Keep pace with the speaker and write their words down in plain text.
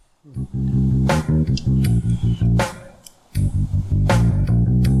Coming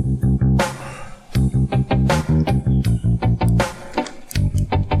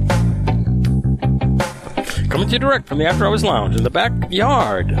to you direct from the After Hours Lounge in the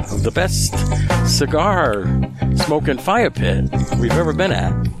backyard of the best cigar smoking fire pit we've ever been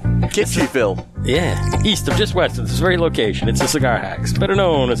at. Gitchyville. Yeah, east of just west of this very location. It's the Cigar Hacks, better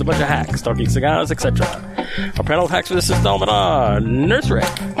known as a bunch of hacks talking cigars, etc. Our panel of hacks for this installment are Nurse Rick.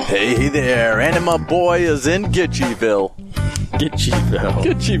 Hey there, Anima Boy is in Gitchyville.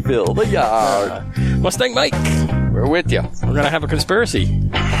 Gitchyville, the yard. Mustang Mike. We're with you. We're going to have a conspiracy.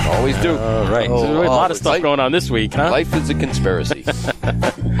 Always do. All right. So there's a lot of stuff going on this week, huh? Life is a conspiracy.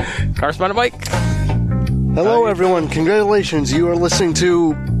 Correspondent Mike. Hello, everyone. Congratulations. You are listening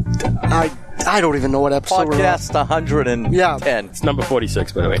to... I don't even know what episode we're on. Podcast 110. Yeah. It's number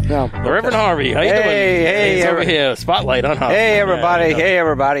 46, by the way. Yeah. Reverend Harvey, how you doing? Hey, He's over here. Spotlight on Harvey. Hey, everybody. Yeah, Hey,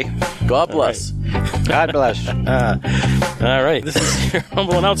 everybody. God bless. God bless. All right. This is your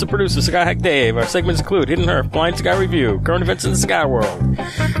humble announcer producer, Cigar Hack Dave. Our segments include Hidden Herb, Blind Cigar Review, current events in the cigar world.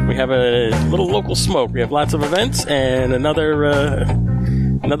 We have a little local smoke. We have lots of events and another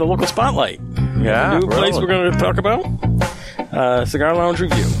local spotlight. Yeah, A new place we're going to talk about. Cigar Lounge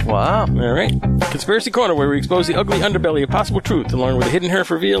Review. Wow. All right. Conspiracy Corner, where we expose the ugly underbelly of possible truth, along with a Hidden Herf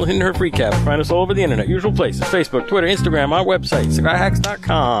reveal, Hidden Herf recap. Find us all over the internet. Usual places: Facebook, Twitter, Instagram, our website,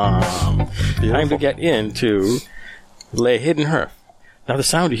 cigarhacks.com. Time to get into Le Hidden Herf. Now, the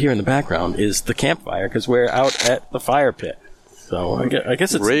sound you hear in the background is the campfire, because we're out at the fire pit. So I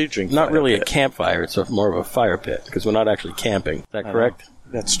guess it's Raging not really pit. a campfire. It's more of a fire pit, because we're not actually camping. Is that correct?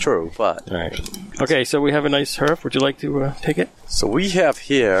 That's true, but... All right. Okay, so we have a nice Herf. Would you like to take it? So we have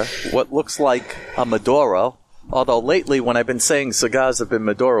here what looks like a Maduro, although lately when I've been saying cigars have been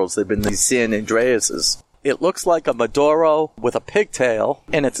Maduros, they've been these San Andreases. It looks like a Maduro with a pigtail,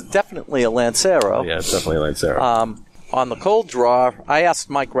 and it's definitely a Lancero. Yeah, it's definitely a Lancero. On the cold draw, I asked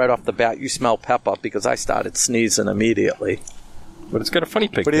Mike right off the bat, you smell pepper, because I started sneezing immediately. But it's got a funny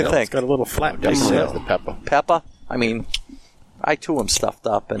pigtail. What do you think? It's got a little flat Definitely pigtail. has the pepper. Pepper? I mean, I too am stuffed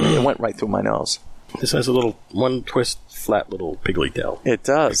up, and it went right through my nose. This has a little, one twist, flat little piggly tail. It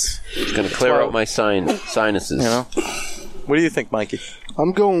does. It's going to clear out my sinuses. You know? What do you think, Mikey?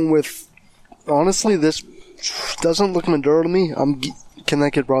 I'm going with... Honestly, this doesn't look Maduro to me. I'm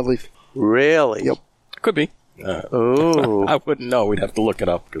Connecticut broadleaf. Really? Yep. Could be. Ooh. I wouldn't know. We'd have to look it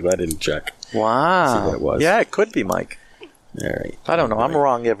up because I didn't check. Wow. See what it was. Yeah, it could be, Mike. All right. I don't know. I'm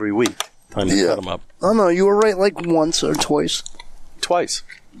wrong every week. Time to cut them up. Oh, no, you were right like once or twice. Twice.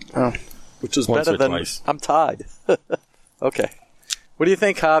 Oh. Which is Once better or than... twice. I'm tied. Okay. What do you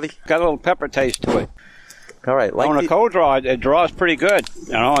think, Harvey? Got a little pepper taste to it. All right. On a cold draw, it draws pretty good.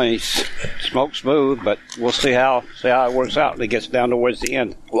 You know, and it's smoke smooth, but we'll see how it works out when it gets down towards the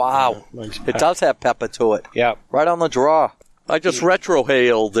end. Wow. Nice It does have pepper to it. Yeah. Right on the draw. I just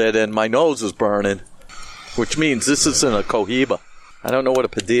retrohaled it, and my nose is burning, which means this isn't a Cohiba. I don't know what a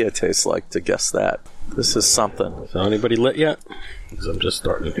Padilla tastes like to guess that. This is something. So anybody lit yet? Because I'm just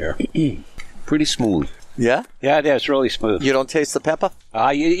starting here. Pretty smooth. Yeah? Yeah, it is really smooth. You don't taste the pepper?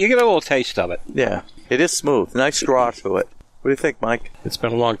 You get a little taste of it. Yeah. It is smooth. Nice draw to it. What do you think, Mike? It's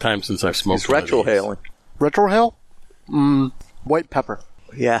been a long time since I've smoked He's one of these. retrohaling. Retrohale? White pepper.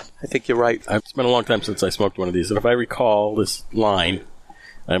 Yeah, I think you're right. It's been a long time since I smoked one of these. And if I recall this line,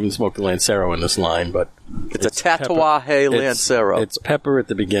 I haven't smoked a Lancero in this line, but It's a Tatuaje Lancero. It's pepper at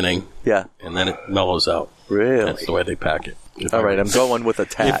the beginning, Yeah. and then it mellows out. Really? That's the way they pack it. All right, I'm going with a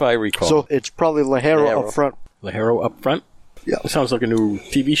tat. If I recall. So it's probably Lajero Lajero. up front. Lajero up front? Yeah. That sounds like a new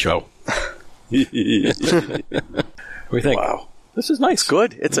TV show. What do you think? Wow. This is nice.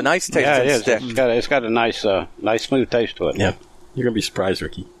 Good. It's a nice taste Yeah, it and is. stick. It's got a nice smooth taste to it. Yeah. You're going to be surprised,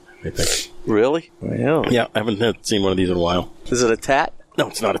 Ricky, I think. Really? Really? Yeah, I haven't seen one of these in a while. Is it a tat? No,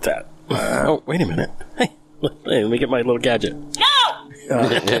 it's not a tat. Oh, wait a minute. Hey, let me get my little gadget. No!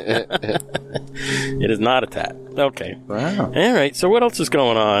 It is not a tat. Okay. Wow. All right, so what else is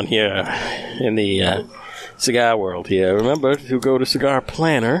going on here in the cigar world here? Remember to go to Cigar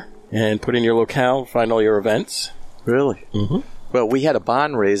Planner and put in your locale, find all your events. Really? Mm-hmm. Well, we had a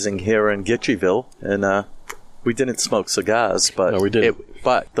barn raising here in Gitchyville, and we didn't smoke cigars, but No, we didn't.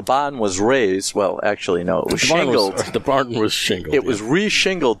 But the barn was raised. Well, actually, no, it was shingled. The barn was shingled. It was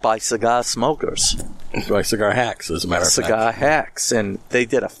re-shingled by cigar smokers, by Cigar Hacks, as a matter of fact. cigar hacks, and they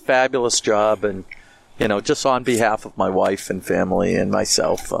did a fabulous job. And just on behalf of my wife and family and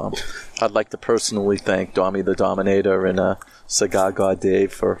myself, I'd like to personally thank Dommy the Dominator and Cigar God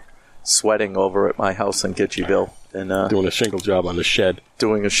Dave for sweating over at my house in Gitchyville. And doing a shingle job on the shed.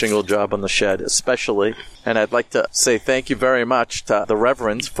 doing a shingle job on the shed, especially. And I'd like to say thank you very much to the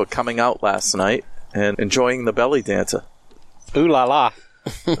Reverends for coming out last night and enjoying the belly dancer. Ooh la la.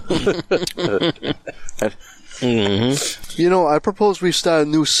 You know, I propose we start a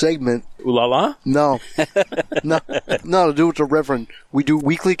new segment. Ooh la la? No. No, to do with the Reverend. We do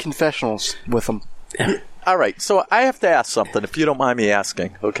weekly confessionals with him. All right, so I have to ask something, if you don't mind me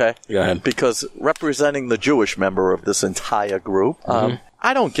asking, okay? Go ahead. Because representing the Jewish member of this entire group,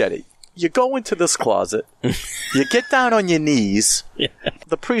 I don't get it. You go into this closet, you get down on your knees,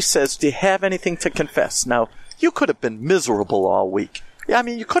 the priest says, do you have anything to confess? Now, you could have been miserable all week. I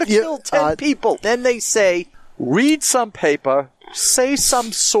mean, you could have killed 10 people. Then they say, read some paper, say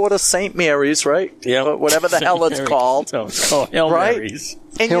some sort of St. Mary's, right? Yeah. Whatever the hell it's called. No, it's called Hail Right? Marys.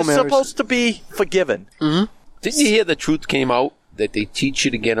 And Hail you're Marys. supposed to be forgiven. Didn't you hear the truth came out that they teach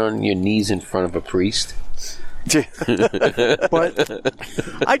you to get on your knees in front of a priest? But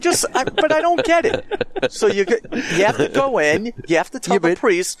I don't get it. So you have to go in, you have to tell the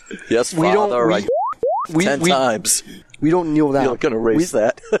priest, yes, we don't- Father, we- 10 times. We don't kneel down. You're going to erase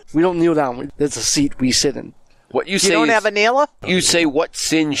that. We don't kneel down. There's a seat we sit in. What you You say don't is, have a kneeler? you say what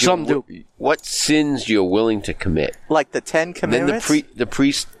sins Some do. what sins you're willing to commit. Like the 10 And then commandments? the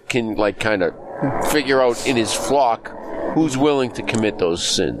priest can like kind of figure out in his flock who's willing to commit those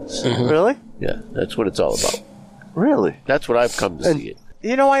sins. Really? Yeah, that's what it's all about. Really? That's what I've come to see it.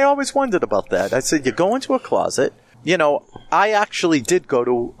 You know, I always wondered about that. I said, you go into a closet. You know, I actually did go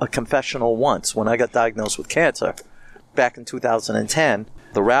to a confessional once when I got diagnosed with cancer back in 2010.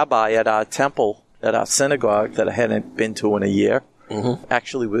 The rabbi at our temple, at our synagogue that I hadn't been to in a year,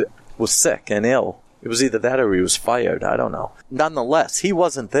 actually was sick and ill. It was either that or he was fired. I don't know. Nonetheless, he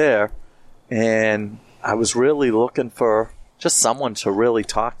wasn't there, and I was really looking for just someone to really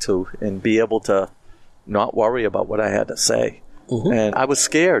talk to and be able to not worry about what I had to say. And I was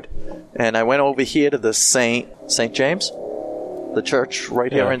scared. And I went over here to the St. James, the church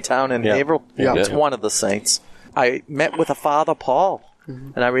right here in town in Haverhill. Yeah. It's one of the saints. I met with a Father Paul.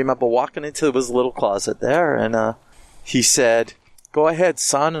 And I remember walking into his little closet there, and he said, go ahead,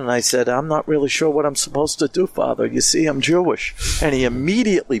 son. And I said, I'm not really sure what I'm supposed to do, Father. You see, I'm Jewish. And he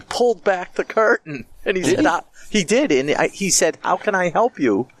immediately pulled back the curtain. And he said, he did. And he said, how can I help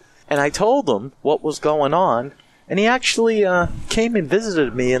you? And I told him what was going on. And he actually came and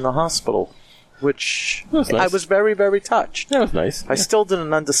visited me in the hospital, which That's nice. I was very, very touched. That was nice. I still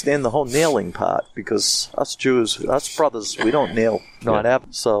didn't understand the whole nailing part, because us Jews, us brothers, we don't nail, not ever.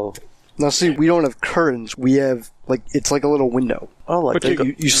 So, Now, see, we don't have curtains. We have, it's like a little window. like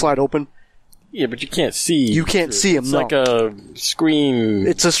But You slide open. Yeah, but you can't see. You can't see him, It's no. like a screen,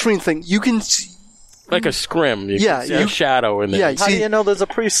 It's a screen thing. You can see, like a scrim. You Yeah, can see a shadow in there. yeah, You how see- do you know there's a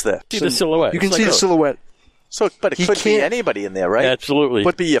priest there? see the silhouette. you can It's see like the a- silhouette. So, but it He could be can't- anybody in there, right? Absolutely.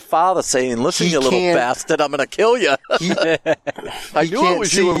 Could be your father saying, listen, He you little can't- bastard, I'm going to kill you. I knew can't it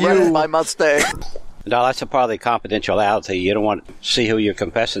was see you around you. my Mustang. No, that's a part of the confidentiality. You don't want to see who you're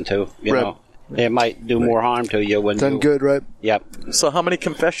confessing to. You Right. know, it might do more harm to you when Done you. good, right? Yep. So how many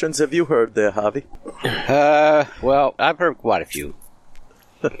confessions have you heard there, Javi? Well, I've heard quite a few,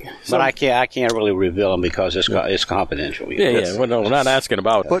 but I can't really reveal them because it's confidential. yeah, yeah. Well, no, we're not asking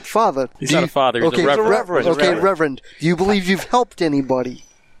about it. But Father, He's not a father, he's a reverend. Okay, Reverend. Do you believe you've helped anybody?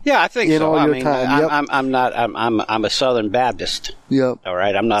 Yeah, I think In so. all I your mean, time, yep. I'm a Southern Baptist. Yeah. All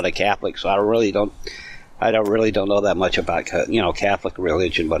right, I'm not a Catholic, so I don't really don't know that much about Catholic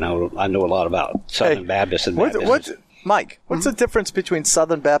religion, but I know a lot about Southern Baptist and Baptist. Mike, what's the difference between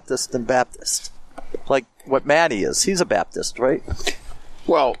Southern Baptist and Baptist? Like what Matty is. He's a Baptist, right?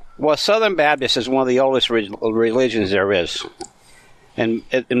 Well, Southern Baptist is one of the oldest religions there is, and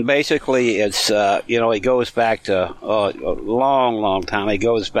basically it's it goes back to a long time. It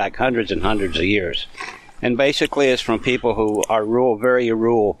goes back hundreds and hundreds of years, and basically it's from people who are very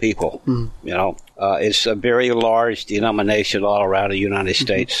rural people. It's a very large denomination all around the United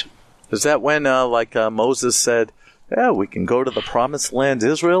States. Is that when Moses said, yeah, we can go to the promised land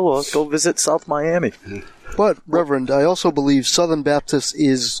Israel or go visit South Miami? But, Reverend, I also believe Southern Baptist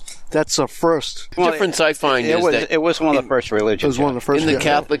that's a first. The difference I find is that It was one of the first religions. It was one of the first. in the yeah.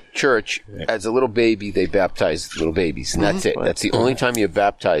 Catholic Church, as a little baby, they baptize little babies, and that's it. That's the only time you're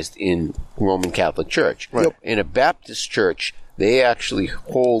baptized in Roman Catholic Church. Right. In a Baptist church, they actually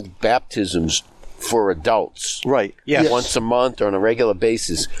hold baptisms for adults. Right. Yes. Once a month or on a regular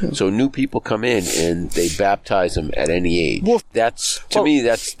basis. So new people come in and they baptize them at any age. Well- That's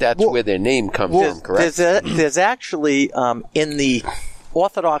where their name comes from, correct? There's actually, in the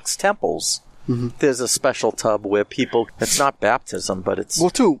Orthodox temples, there's a special tub where people, it's not baptism, but it's Well,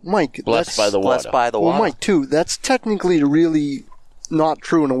 too, Mike. Blessed by the water. blessed by the Well, water. Mike, too, that's technically really not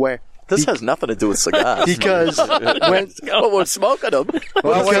true in a way. This has nothing to do with cigars. because when we're smoking them.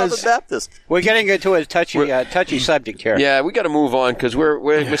 Well, We're because- Southern Baptist. We're getting into a touchy subject here. Yeah, we got to move on because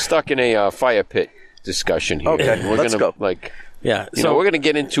we're stuck in a fire pit discussion here. Okay, we're let's gonna go. Yeah. So we're going to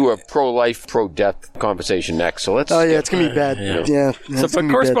get into a pro-life, pro-death conversation next. So let's. oh yeah, it's gonna be bad. Yeah, So,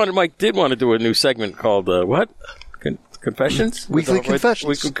 but correspondent Mike did want to do a new segment called what? Confessions? Weekly With-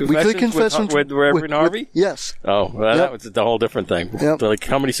 confessions. Weekly confessions with Reverend Harvey? Yes. Oh, well, Yep. that was the whole different thing. Yep. Like,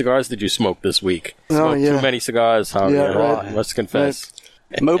 how many cigars did you smoke this week? Oh, Smoked yeah. too many cigars? How, Yeah, right. Let's confess.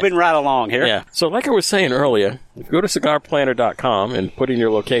 Moving right along here. Yeah. So, like I was saying earlier, if you go to cigarplanner.com and put in your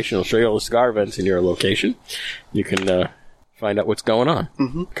location, it'll show you all the cigar events in your location. You can find out what's going on.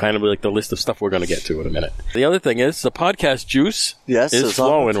 Mm-hmm. Kind of like the list of stuff we're going to get to in a minute. The other thing is the podcast juice Yes, is it's on the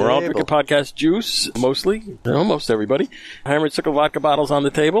flowing. We're all table. drinking podcast juice, mostly. Almost everybody. Hammered Sickle vodka bottles on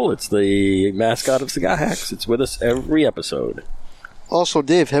the table. It's the mascot of Cigar Hacks. It's with us every episode. Also,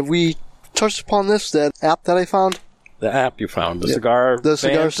 Dave, have we touched upon that app that I found? The app you found, the cigar The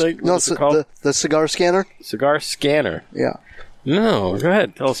cigar, band thing? no, What's it called? the cigar scanner. Cigar Scanner. Yeah. No, go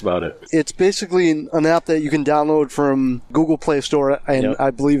ahead. Tell us about it. It's basically an app that you can download from Google Play Store, and Yep.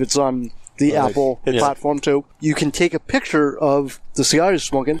 I believe it's on the Apple platform too. You can take a picture of the cigar you're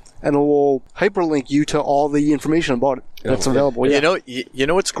smoking, and it will hyperlink you to all the information about it that's available. Yeah. You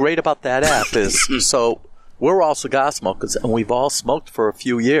know what's great about that app is so we're all cigar smokers and we've all smoked for a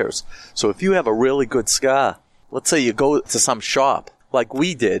few years. So if you have a really good cigar, let's say you go to some shop like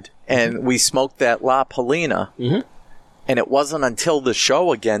we did and we smoked that La Palina. Mm-hmm. And it wasn't until the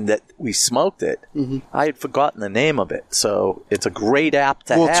show again that we smoked it. Mm-hmm. I had forgotten the name of it. So it's a great app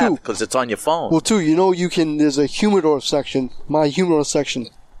to have because it's on your phone. Well, too, there's a humidor section, my humidor section.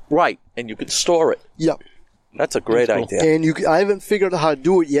 Right. And you can store it. Yep. That's a great idea. And I haven't figured out how to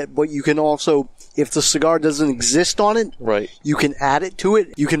do it yet, but you can also, if the cigar doesn't exist on it, Right. you can add it to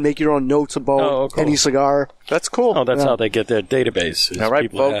it. You can make your own notes about cool. any cigar. That's cool. Oh, that's how they get their database. is All right,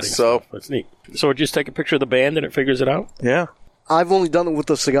 people folks, adding so- stuff. That's neat. So just take a picture of the band and it figures it out? Yeah. I've only done it with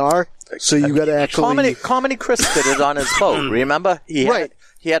the cigar, so you got to actually. Comedy Chris did it on his boat. Remember? He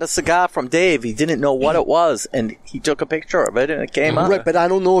had a cigar from Dave. He didn't know what it was, and he took a picture of it, and it came up. Right, but I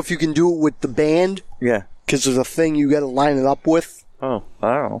don't know if you can do it with the band, Yeah. because there's a thing you got to line it up with. Oh,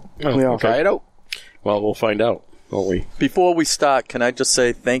 I don't know. Oh, Yeah. okay. Try it out. Well, we'll find out, won't we? Before we start, can I just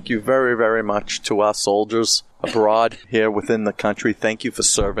say thank you very, very much to our soldiers abroad here within the country. Thank you for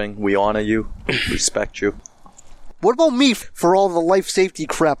serving. We honor you, respect you. What about me for all the life safety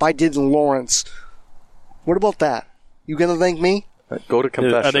crap I did in Lawrence? What about that? You gonna thank me? Go to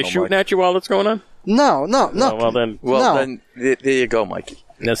confessional. Are they shooting Mike. at you while it's going on? No. Oh, well, then Well, No. then there you go, Mikey.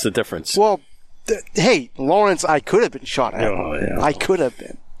 that's the difference. Well, hey, Lawrence, I could have been shot at. Oh, yeah. I could have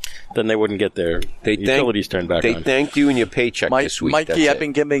been. Then they wouldn't get their utilities turned back They on. thanked you in your paycheck this week. Mikey, That's I've it.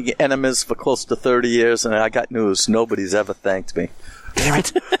 been giving enemies for close to 30 years, and I got news. Nobody's ever thanked me. Damn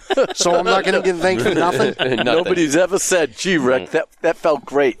it. So I'm not going to get thanked for nothing? Nothing. Nobody's ever said, "Gee, Rick, that felt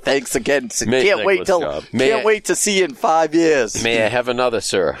great. Thanks again. Can't wait job. can't wait to see you in 5 years." May I have another,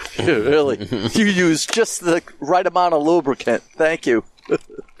 sir? Really, you used just the right amount of lubricant. Thank you.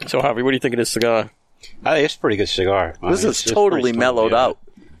 So, Harvey, what do you think of this cigar? I think it's a pretty good cigar. This is totally mellowed out.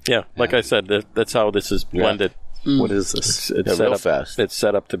 Yeah, like I said, that's how this is blended. What is this? It's Yeah, set real up fast. It's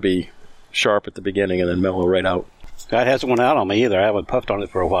set up to be sharp at the beginning and then mellow right out. That hasn't went out on me either. I haven't puffed on it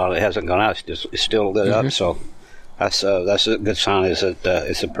for a while. It hasn't gone out. It's still lit up. So that's a good sign. Is that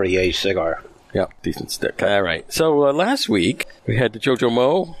it's a pretty aged cigar. Yeah, decent stick. All right. So last week we had the Jojo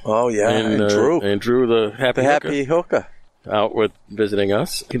Mo. Oh yeah, and Drew, and Drew the Happy the Hooker happy hooker. out with visiting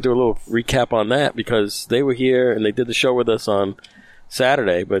us. We can do a little recap on that because they were here and they did the show with us on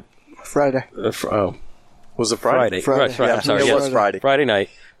Saturday, but Friday. Was it Friday? Friday. Right, Yeah, I'm sorry, it yes. was Friday. Friday night,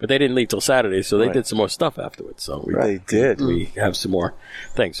 but they didn't leave till Saturday, so they Right. did some more stuff afterwards. So They did. we have some more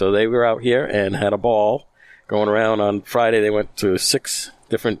things. So they were out here and had a ball going around on Friday. They went to 6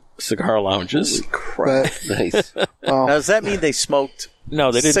 different cigar lounges. But, Nice. Now, does that mean they smoked?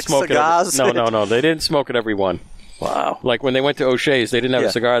 No, they didn't 6 smoke cigars? it. No. They didn't smoke at every one. Wow. Like when they went to O'Shea's, they didn't have Yeah.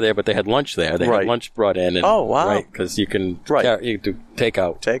 a cigar there, but they had lunch there. They Right. had lunch brought in. And, Oh, wow. Right, because you can you do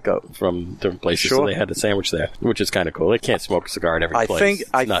takeout Takeout. from different places. Sure. So they had the sandwich there, which is kind of cool. They can't smoke a cigar at every place.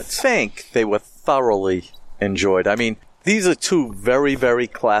 I It's nuts. think they were thoroughly enjoyed. I mean, these are 2 very, very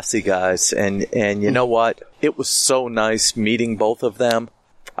classy guys, and you know what? It was so nice meeting both of them.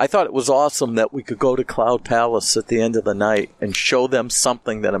 I thought it was awesome that we could go to Cloud Palace at the end of the night and show them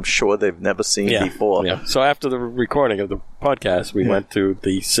something that I'm sure they've never seen before. Yeah. So after the recording of the podcast, we went to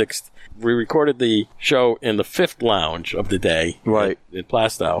the 6th. We recorded the show in the 5th lounge of the day, Right. in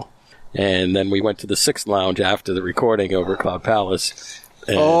Plastow, and then we went to the 6th lounge after the recording over at Cloud Palace.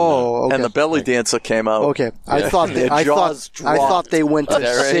 And, okay. And the belly dancer came out. Okay, I thought Their I jaws thought they went to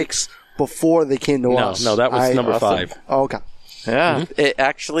that right? 6 before they came to us. No, that was number 5. Oh, okay. Yeah.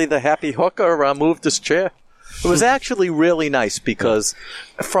 Actually, the happy hooker moved his chair. It was actually really nice because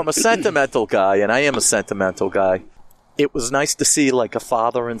from a sentimental guy, and I am a sentimental guy, it was nice to see like a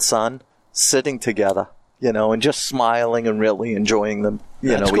father and son sitting together, and just smiling and really enjoying them,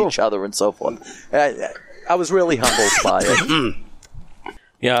 cool. each other and so forth. I was really humbled by it.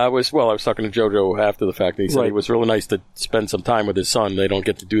 Yeah, I was talking to JoJo after the fact. And he said Right. it was really nice to spend some time with his son. They don't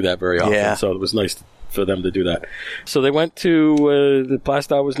get to do that very often. Yeah. So it was nice for them to do that. So they went to, the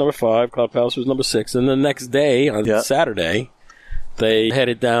Plastow was number 5, Cloud Palace was number 6. And the next day, on Saturday, they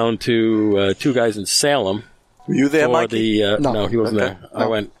headed down to Two Guys in Salem. Were you there, for Mikey? No, he wasn't Okay. there. I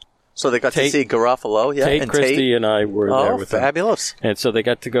went. So they got Tate- to see Garofalo, Tate, and Christie, and I were there Oh, with them. fabulous. And so they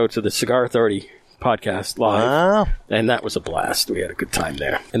got to go to the Cigar Authority podcast live. Wow. And that was a blast. We had a good time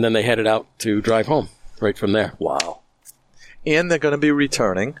there. And then they headed out to drive home right from there. Wow. And they're going to be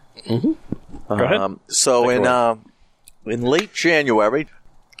returning. Go ahead. So Take it in late January,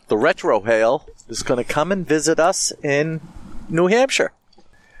 the Retro Hail is going to come and visit us in New Hampshire.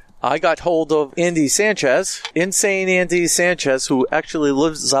 I got hold of Andy Sanchez, Insane Andy Sanchez, who actually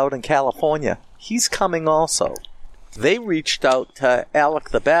lives out in California. He's coming also. They reached out to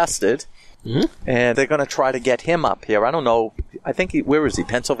Alec the Bastard, and they're going to try to get him up here. I don't know. I think where is he?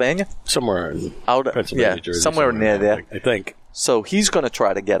 Pennsylvania? Somewhere in Out Pennsylvania, yeah, Jersey. somewhere near there. I think. So he's going to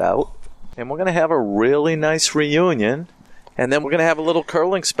try to get out, and we're going to have a really nice reunion, and then we're going to have a little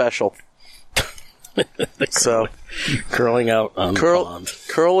curling special. So Curling out on the pond.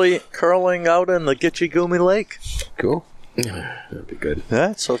 curling out in the Gitche Gumi Lake. Cool. That'd be good.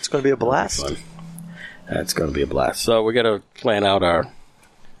 Yeah, so it's going to be a blast. Fun. That's going to be a blast. So we got to plan out our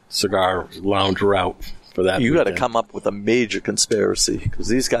cigar lounge route for that. You got to weekend. come up with a major conspiracy because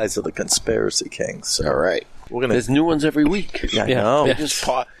these guys are the conspiracy kings. So All right. we're gonna. There's new ones every week. I Yeah. know. Yeah. Just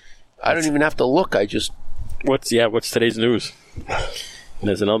pop. I don't even have to look. I just. What's today's news? And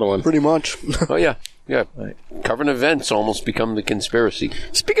there's another one. Pretty much. Oh yeah, yeah. Right. Current events almost become the conspiracy.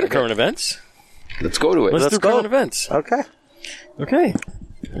 Speaking of current events, Let's go to it. let's do go. current events. Okay. Okay.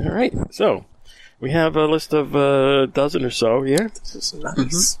 All right. So we have a list of a dozen or so here. This is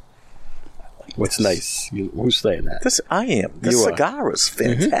nice. What's nice? Who's saying that? This I am. This You are. cigar is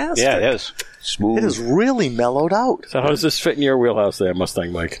fantastic. Yeah, it is. Smooth. It is really mellowed out. So how does this fit in your wheelhouse there,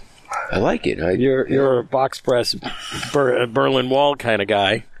 Mustang Mike? I like it. You're a box press Berlin Wall kind of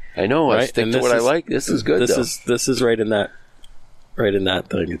guy. I know. I Right, stick and to this what I is- like. This is good. Though. This is right in that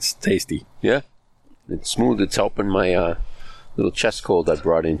thing. It's tasty. Yeah. It's smooth. It's helping my little chest cold I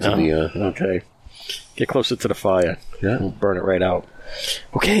brought into the. Okay. Get closer to the fire. Yeah. We'll burn it right out.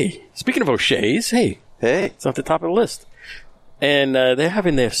 Okay. Speaking of O'Shea's, hey, Hey, it's at the top of the list. And they're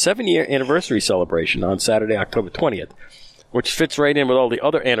having their 7-year anniversary celebration on Saturday, October 20th, which fits right in with all the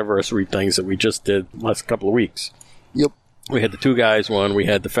other anniversary things that we just did last couple of weeks. Yep. We had the Two Guys one, we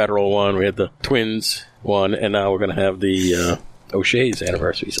had the Federal one, we had the Twins one, and now we're going to have the O'Shea's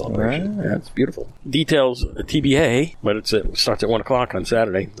anniversary celebration. Yeah, it's beautiful. Details TBA, but it starts at 1 o'clock on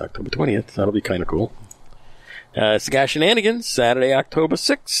Saturday, October 20th. That'll be kind of cool. Cigar Shenanigans, Saturday, October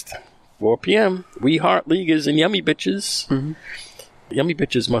 6th, 4 p.m. We Heart Leaguers and Yummy Bitches. Mm-hmm. Yummy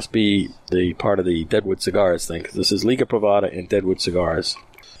Bitches must be the part of the Deadwood Cigars thing, because this is Liga Privada and Deadwood Cigars.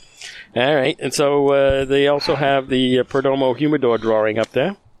 All right, and so they also have the Perdomo Humidor drawing up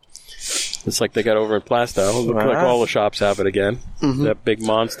there. It's like they got over in Plastow. Looks like all the shops have it again. That big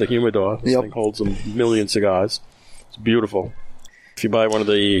monster humidor. This Yep. thing holds a million cigars. It's beautiful. If you buy one of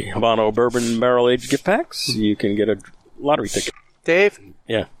the Habano Bourbon Barrel Aged gift packs, you can get a lottery ticket. Dave,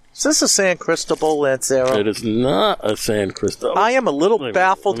 Yeah. is this a San Cristobal Lancero? It is not a San Cristobal. I am a little Let me-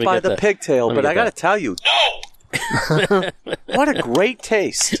 baffled let me by get the that. pigtail, Let me but I get got to that. tell you, what a great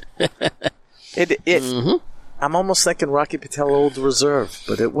taste! I'm almost thinking Rocky Patel Old Reserve,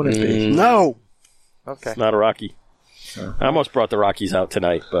 but it wouldn't be. No. Okay, Not a Rocky. I almost brought the Rockies out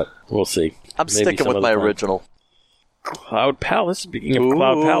tonight, but we'll see. I'm Maybe sticking some with other my time. original. Cloud Palace. Speaking of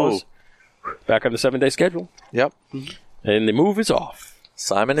Cloud Ooh. Palace, back on the 7-day schedule, Yep, and the move is off.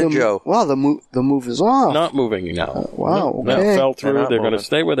 Simon and Joe. Wow, the move is off. Not moving now. Wow, That okay. fell through. They're not They're going to moving.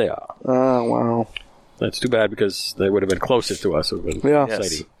 stay where they are. Wow. That's too bad because they would have been closer to us. It would have been Yeah.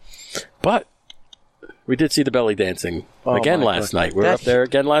 exciting. But we did see the belly dancing Oh, again my last God. night. We were That- up there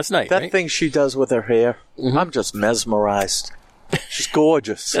again last night. That right? thing she does with her hair, I'm just mesmerized. She's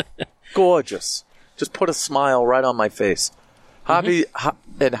gorgeous, gorgeous. Just put a smile right on my face. Javi,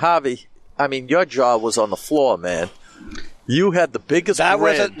 and Javi, I mean, your jaw was on the floor, man. You had the biggest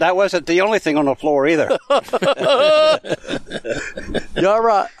That wasn't the only thing on the floor either.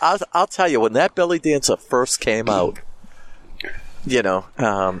 I'll tell you, when that belly dancer first came out,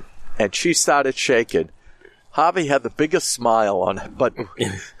 and she started shaking, Harvey had the biggest smile on it, but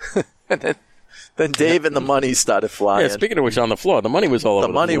and then Dave and the money started flying. Yeah, speaking of which, on the floor, the money was all over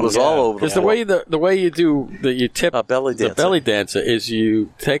the floor. The money was all over the floor. Because the way you tip a belly dancer. The belly dancer is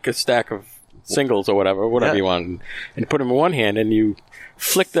you take a stack of singles or whatever you want, and put them in one hand, and you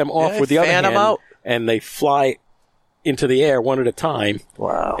flick them off with the other hand, out. And they fly into the air one at a time.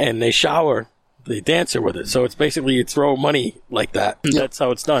 Wow. And they shower the dancer with it. So it's basically you throw money like that. Yep. That's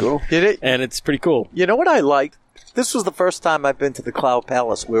how it's done. Cool. Did it? And it's pretty cool. You know what I liked? This was the first time I've been to the Cloud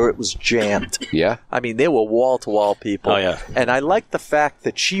Palace where it was jammed. Yeah. I mean, there were wall-to-wall people. Oh, yeah. And I liked the fact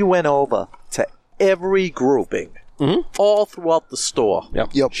that she went over to every grouping all throughout the store.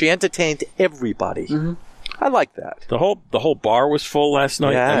 Yep. She entertained everybody. Mm-hmm. I like that. The whole bar was full last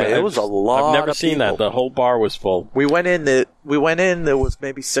night. Yeah, it was a lot. I've never of seen people. that. The whole bar was full. We went in. There was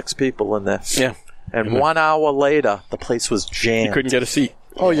maybe 6 people in there. Yeah. And 1 hour later, the place was jammed. You couldn't get a seat.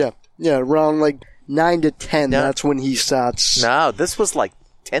 Oh yeah, around like 9 to 10. Yeah. That's when he starts. No, this was like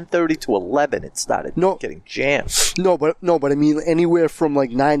 10:30 to 11. It started getting jammed. No, but I mean anywhere from like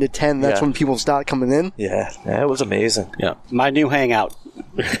 9 to 10. That's when people start coming in. Yeah, it was amazing. Yeah. My new hangout.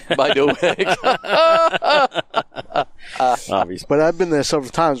 By the way. Obviously. But I've been there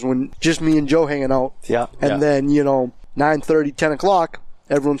several times when just me and Joe hanging out. Yeah. And then 9:30, 10 o'clock,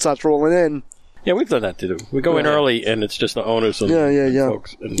 everyone starts rolling in. Yeah, we've done that too. We go in early, and it's just the owners and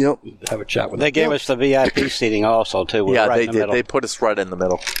folks, and have a chat with them. They gave us the VIP seating also, too. We're right they in the did. middle. They put us right in the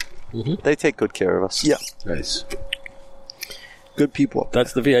middle. Mm-hmm. They take good care of us. Yeah. Nice. Good people.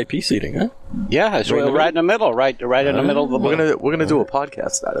 That's the VIP seating, huh? Yeah, it's right in the middle, right in the middle of the We're gonna do a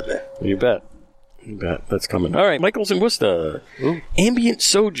podcast out of it. You bet. That's coming. All right, Michaels in Worcester. Ambient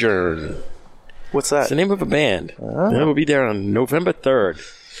Sojourn. What's that? It's the name of a band. They will be there on November 3rd,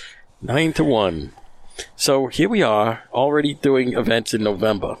 9 to 1. So here we are, already doing events in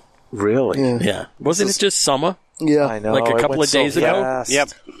November. Really? Yeah. Wasn't it just summer? Yeah. I know. Like a it couple went of days so ago? fast. Yep.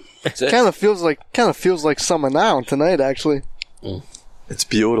 Kind of feels like summer now tonight actually. It's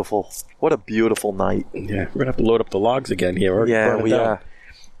beautiful. What a beautiful night. Yeah, we're going to have to load up the logs again here. We're Yeah, burning we down. are.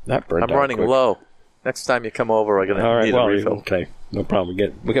 That burned I'm down running quick. low. Next time you come over, I'm gonna need a refill. Okay, no problem.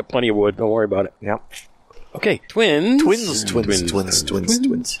 We got plenty of wood. Don't worry about it. Yep. Okay, twins.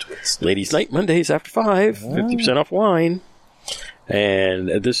 Twins. Ladies' night Mondays after 5. 50% off wine. And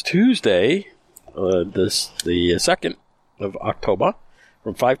this Tuesday, the 2nd of October,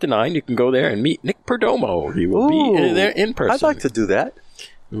 from 5 to 9, you can go there and meet Nick Perdomo. He will be there in person. I'd like to do that.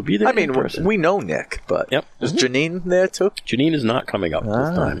 He'll be there in person. we know Nick, but is Janine there too? Janine is not coming up this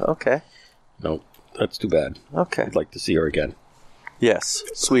time. Okay. No, that's too bad. Okay. I'd like to see her again. Yes,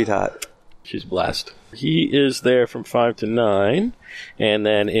 sweetheart. She's blessed. He is there from 5 to 9. And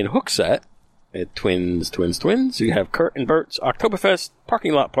then in Hooksett, at Twins, you have Kurt and Bert's Oktoberfest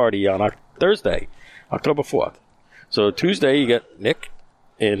parking lot party on Thursday, October 4th. So Tuesday, you got Nick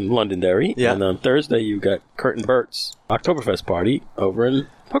in Londonderry. Yeah. And on Thursday, you got Kurt and Bert's Oktoberfest party over in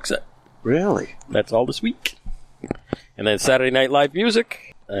Hooksett. Really? That's all this week. And then Saturday Night Live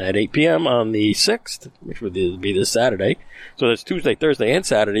Music at 8 p.m. on the 6th, which would be this Saturday. So that's Tuesday, Thursday, and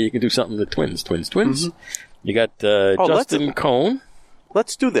Saturday. You can do something with Twins. Mm-hmm. You got Justin Cohn.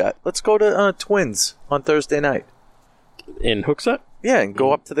 Let's do that. Let's go to Twins on Thursday night. In Hooksett? Yeah, and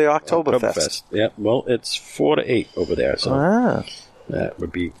go up to the Oktoberfest. Yeah, well, it's 4 to 8 over there, so that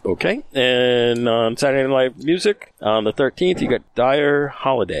would be okay. And on Saturday Night Live Music, on the 13th, you got Dire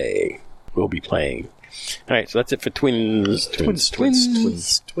Holiday will be playing. All right, so that's it for Twins. Twins.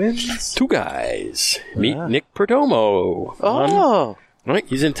 Two guys. Meet Nick Perdomo. Oh. Right,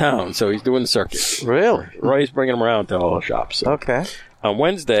 he's in town, so he's doing the circuit. Really? Roy's bringing him around to all the shops. So. Okay. On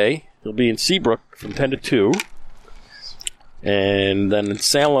Wednesday, he'll be in Seabrook from 10 to 2. And then in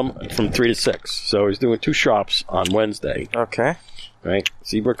Salem from 3 to 6. So he's doing 2 shops on Wednesday. Okay. Right?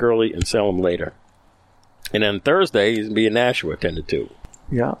 Seabrook early and Salem later. And then Thursday, he's going to be in Nashua 10 to 2.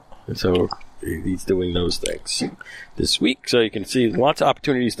 Yeah. And so he's doing those things this week. So you can see lots of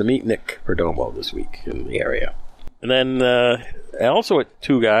opportunities to meet Nick Perdomo this week in the area. And then also at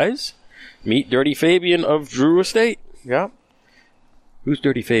Two Guys, meet Dirty Fabian of Drew Estate. Yeah. Who's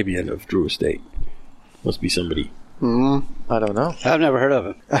Dirty Fabian of Drew Estate? Must be somebody. I don't know. I've never heard of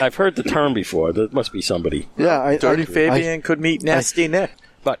him. I've heard the term before. That must be somebody. Yeah, Dirty Fabian could meet Nasty Nick.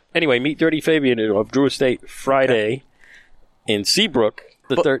 But anyway, meet Dirty Fabian of Drew Estate Friday in Seabrook,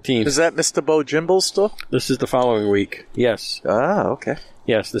 the 13th. Is that Mr. Bo Jimble's store? This is the following week. Yes. Ah, okay.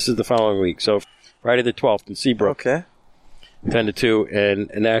 Yes, this is the following week. So Friday the 12th in Seabrook. Okay. 10 to 2,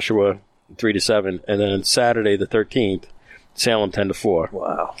 and Nashua 3 to 7, and then Saturday the 13th, Salem 10 to 4.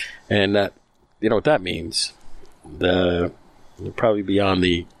 Wow. And that, you know what that means? They'll probably be on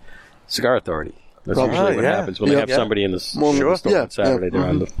the Cigar Authority. That's usually what happens when they have somebody in the store on Saturday. They're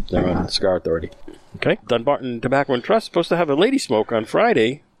on the Cigar Authority. Okay. Dunbarton Tobacco and Trust supposed to have a lady smoke on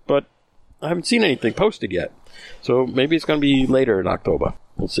Friday, but I haven't seen anything posted yet. So maybe it's going to be later in October.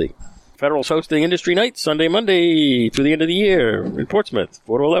 We'll see. Federal's hosting Industry Night Sunday, Monday through the end of the year in Portsmouth,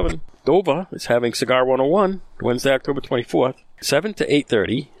 4 to 11. Dover is having Cigar 101 Wednesday, October 24th, 7 to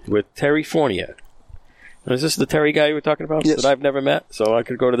 8:30 with Terry Fournier. Now, is this the Terry guy you were talking about that I've never met? So I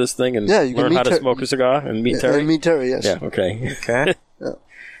could go to this thing and learn how to smoke a cigar and meet Terry? And meet Terry, yes. Yeah, okay. Okay.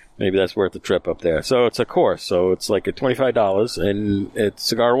 Maybe that's worth the trip up there. So it's a course. So it's like $25, and it's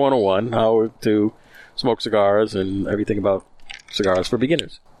Cigar 101, how to smoke cigars and everything about cigars for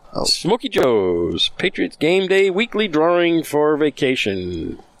beginners. Oh. Smoky Joe's Patriots Game Day weekly drawing for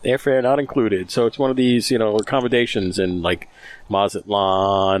vacation. Airfare not included. So it's one of these, accommodations in like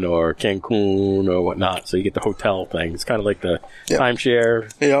Mazatlan or Cancun or whatnot. So you get the hotel thing. It's kind of like the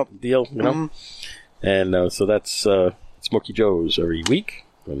timeshare deal, Mm-hmm. And so that's Smoky Joe's every week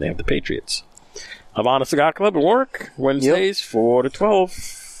when they have the Patriots. Havana Cigar Club at work Wednesdays 4 to 12,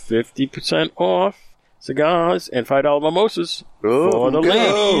 50% off cigars and $5 mimosas for the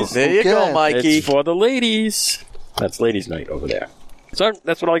ladies. There you go, Mikey. It's for the ladies. That's ladies' night over there. So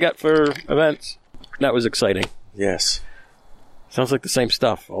that's what I got for events. That was exciting. Yes. Sounds like the same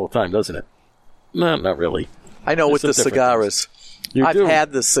stuff all the time, doesn't it? No, not really. I know what the cigar is. I've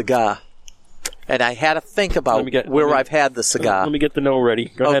had the cigar. And I had to think about where I've had the cigar. Let me get the no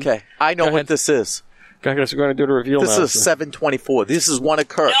ready. Go ahead. Okay. I know what this is. I guess we're going to do the reveal this now. This is 724. This is one of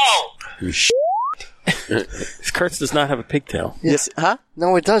Kurt's. No! Kurt's does not have a pigtail. Yes. Huh?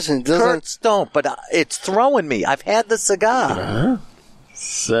 No, it doesn't. Kurt's don't, but it's throwing me. I've had the cigar. Uh-huh.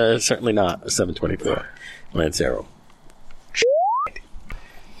 Certainly not a 724 Lancero.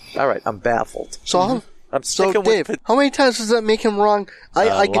 All right, I'm baffled. So, I'm sticking Dave, with how many times does that make him wrong? A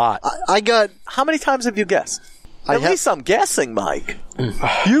lot. I got. How many times have you guessed? At least I'm guessing, Mike.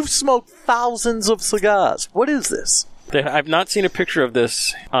 You've smoked thousands of cigars. What is this? I've not seen a picture of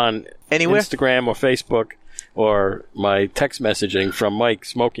this on anywhere? Instagram or Facebook or my text messaging from Mike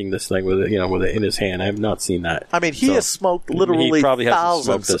smoking this thing with it, with it in his hand. I have not seen that. I mean, he has smoked literally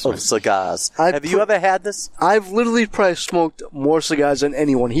thousands of cigars. Have you ever had this? I've literally probably smoked more cigars than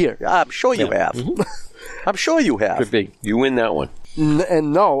anyone here. I'm sure you have. Mm-hmm. I'm sure you have. Could be. You win that one.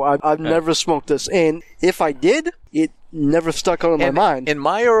 And no, I've never smoked this. And if I did, it never stuck out in my mind. In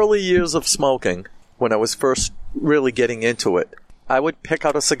my early years of smoking, when I was first really getting into it, I would pick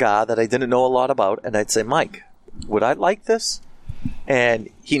out a cigar that I didn't know a lot about, and I'd say, Mike, would I like this? And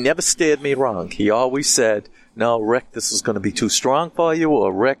he never steered me wrong. He always said, no, Rick, this is going to be too strong for you,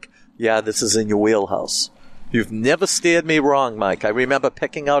 or Rick, yeah, this is in your wheelhouse. You've never steered me wrong, Mike. I remember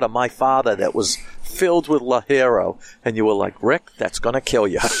picking out a My Father that was filled with Lajero, and you were like, Rick, that's going to kill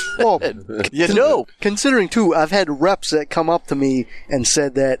you. Well, you know. Considering, too, I've had reps that come up to me and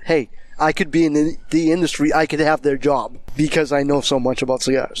said that, hey, I could be in the industry, I could have their job because I know so much about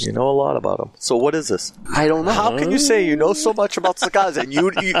cigars. You know a lot about them. So what is this? I don't know. How can you say you know so much about cigars and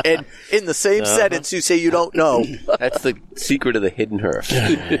and in the same sentence you say you don't know? That's the secret of the hidden herb.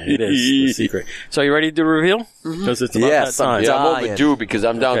 It is the secret. So you ready to do the reveal? Because it's about that time. Yeah, I'm overdue because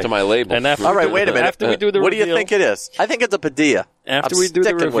I'm down to my label. And all right, wait a minute. After we do the what reveal, do you think it is? I think it's a Padilla. After we do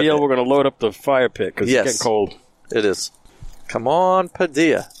the reveal, we're going to load up the fire pit because it's getting cold. It is. Come on,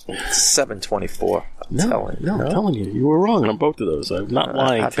 Padilla. 724. I'm telling you. You were wrong on both of those. I'm not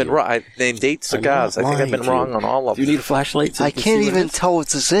lying. I've been wrong. I named 8 cigars. I think I've been wrong on all of them. Do you need a flashlight? I can't even tell what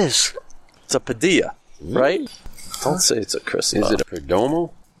this is. It's a Padilla, right? Don't say it's a Crispy. Is it a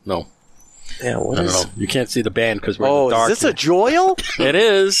Perdomo? No. Yeah, what is it? I don't know. You can't see the band because we're in the dark. Is this a Joyle? It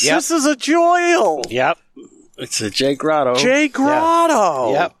is. Yep. This is a Joyle. Yep. It's a J. Grotto. J.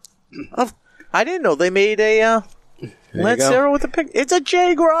 Grotto. Yep. I didn't know they made a Lancero with a pig. It's a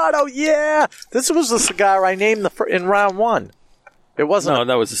J. Grotto. Yeah. This was the cigar I named in round 1. It wasn't. No,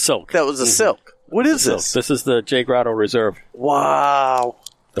 that was a Silk. That was a Silk. What is this? This is the J. Grotto Reserve. Wow.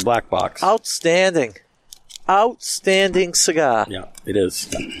 The black box. Outstanding. Outstanding cigar. Yeah, it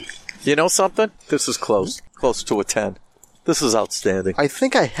is. You know something? This is close. Close to a 10. This is outstanding. I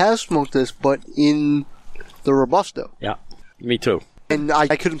think I have smoked this, but in the Robusto. Yeah, me too. And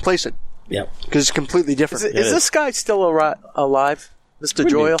I couldn't place it. Yeah. Because it's completely different. Is this guy still alive? Mr.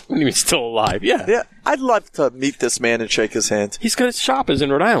 Joyle? What do you mean still alive? Yeah. Yeah. I'd love to meet this man and shake his hand. He's got his shop is in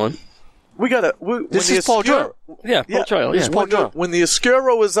Rhode Island. We gotta. This is Paul Joyle. Yeah, Paul Joyle. Yeah. When the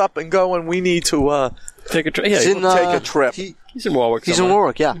Oscuro is up and going, we need to Take a trip. Yeah, He's in, take a trip. he's in Warwick. He's in somewhere.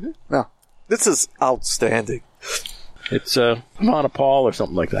 Warwick, yeah. Yeah. This is outstanding. It's Havana Paul or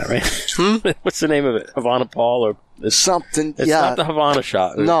something like that, right? What's the name of it? Havana Paul or it's Something, It's yeah. not the Havana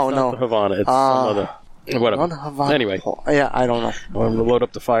shot. It's No, not no. the Havana. It's some other. Whatever. Not Havana. Anyway, Yeah, I don't know. I'm going to load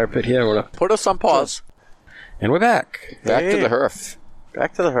up the fire pit here. We're gonna- Put us on pause. And we're back. Back to Hey. the HERF.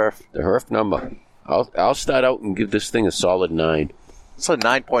 Back to the HERF. The HERF number. I'll start out and give this thing a solid 9. It's a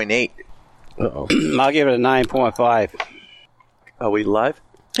 9.8. Uh-oh. I'll give it a 9.5. Are we live?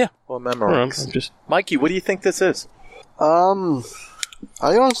 Yeah. Or Hold on, Memorex? I'm just Mikey, what do you think this is? I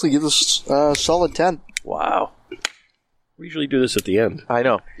honestly give this solid 10. Wow. we usually do this at the end. I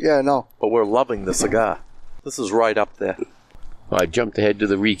know, Yeah, no. but we're loving the cigar. This is right up there. I jumped ahead to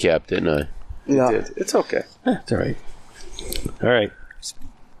the recap, didn't I? Yeah. Dude, it's okay. It's all right. All right.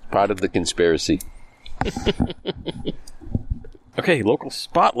 Part of the conspiracy. Okay, local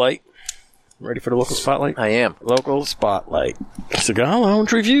spotlight. Ready for the local spotlight? I am. Local spotlight. Cigar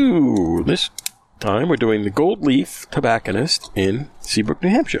Lounge review. This time we're doing the Gold Leaf Tobacconist in Seabrook, New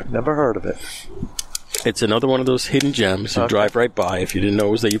Hampshire. Never heard of it. It's another one of those hidden gems. You drive right by. If you didn't know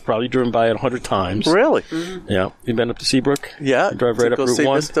it was there, you've probably driven by it 100 times. Really? Yeah. You've been up to Seabrook? Yeah. You drive right to up go Route see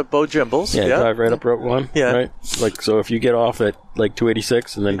 1? Mr. Bojimbles. Yeah, drive right up Route 1. Yeah. Right? Like, so if you get off at, like,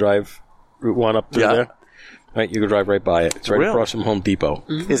 286 and then drive Route 1 up through Yeah. there, right, you can drive right by it. It's right Really? across from Home Depot.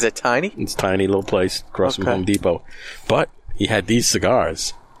 Is it tiny? It's a tiny little place across from Okay. Home Depot. But he had these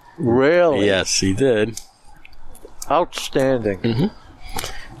cigars. Really? Yes, he did. Outstanding.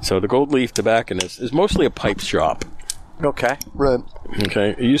 So the Gold Leaf Tobacconist is mostly a pipe shop. Okay. Right.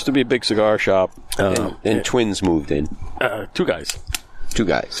 Okay, it used to be a big cigar shop. And twins moved in. Two guys. 2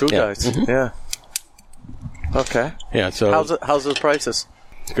 guys. Two Yeah. guys. Yeah. Okay. Yeah, so How's the prices?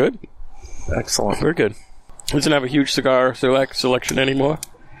 good. Excellent. Very good. Doesn't have a huge cigar selection anymore.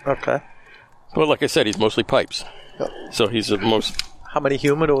 Okay. But like I said, he's mostly pipes. So he's the most. How many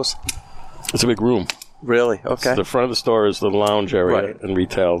humidors? It's a big room. Really? Okay. The front of the store is the lounge area Right. and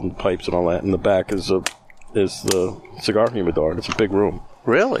retail and pipes and all that. And the back is the cigar humidor. And it's a big room.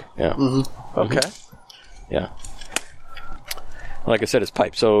 Really? Yeah. Okay. Yeah. Like I said, it's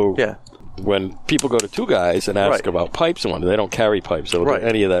pipes. So Yeah. when people go to Two Guys and ask Right. about pipes and whatnot, they don't carry pipes. They don't Right. do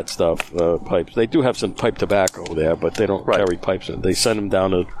any of that stuff, pipes. They do have some pipe tobacco there, but they don't Right. carry pipes. They send them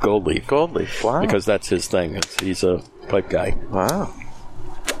down to Gold Leaf Gold leaf. Wow. because that's his thing. He's a pipe guy. Wow.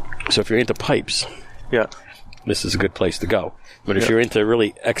 So if you're into pipes, Yeah. this is a good place to go. But if you're into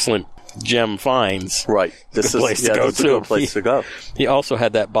really excellent gem finds, Right. This good is place to go, this is a too. good place to go. he also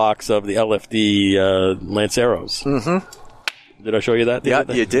had that box of the LFD Lanceros. Mm-hmm. Did I show you that? the Yeah,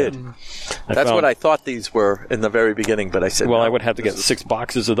 other day? you did. That's found- what I thought these were in the very beginning, but I said, Well, no, I would have to get this is- 6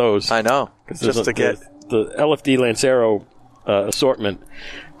 boxes of those. I know. 'Cause there's Just to get. the LFD Lancero assortment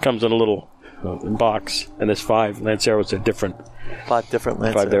comes in a little box, and there's 5 Lanceros that are different. 5 different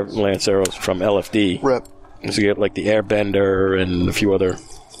 5 Lancers. different Lanceros from LFD. Right. So you get like the Airbender and a few other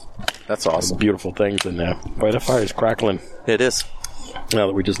That's awesome. beautiful things in there. Boy, the fire's crackling It is. now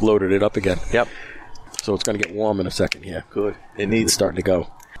that we just loaded it up again. Yep. So it's going to get warm in a second here. Good. It It's needs. starting to go.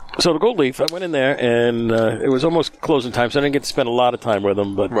 So the Gold Leaf, I went in there, and it was almost closing time, so I didn't get to spend a lot of time with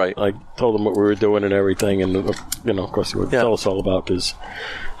them, but Right. I told them what we were doing and everything, and, of course, he would Yeah. tell us all about his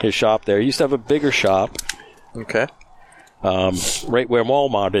shop there. He used to have a bigger shop Okay. right where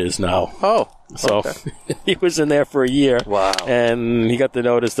Walmart is now. Oh. So okay. he was in there for a year. Wow. And he got the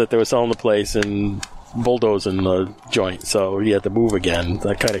notice that they were selling the place and bulldozing the joint, so he had to move again.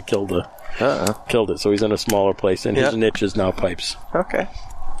 That kind of killed it. So he's in a smaller place, and his Yeah. niche is now pipes. Okay.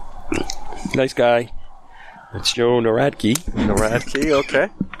 Nice guy. It's Joe Naradke. Naradke. Okay.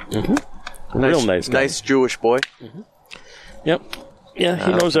 Real nice guy. Nice Jewish boy. Yep. Yeah,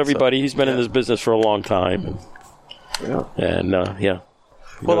 he knows everybody. He's been in this business for a long time. Yeah. And yeah.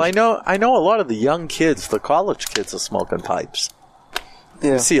 He Well, knows- I know a lot of the young kids, the college kids, are smoking pipes.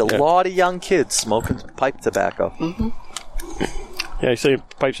 Yeah. I see a lot of young kids smoking pipe tobacco. Yeah, he's saying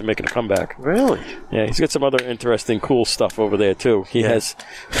pipes are making a comeback. Really? Yeah, he's got some other interesting, cool stuff over there too. He has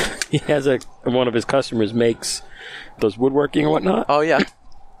one of his customers makes does woodworking and whatnot. Oh yeah.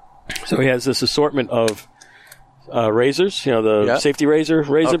 So he has this assortment of razors, the Yeah. safety razor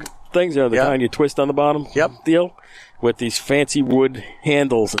Okay. things, the Yeah. kind you twist on the bottom deal, with these fancy wood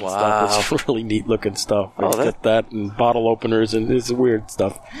handles and Wow. stuff. It's really neat looking stuff. Oh, He's got that and bottle openers and it's weird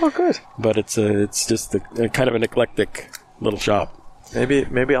stuff. Oh, good. But it's just a kind of an eclectic little shop.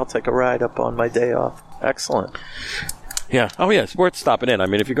 Maybe I'll take a ride up on my day off. Excellent. Yeah. Oh, yeah. It's worth stopping in. I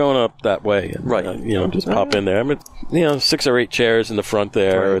mean, if you're going up that way, and, Right. Just pop in there. I mean, 6 or 8 chairs in the front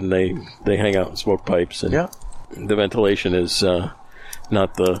there, Right. and they hang out and smoke pipes. And Yeah. the ventilation is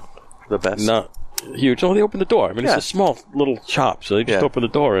not the The best. not huge. Oh, they open the door. I mean, Yeah. it's a small little shop, so they just Yeah. open the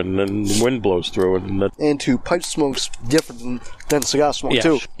door, and then the wind blows through, and Pipe smoke's different than cigar smoke, Yeah.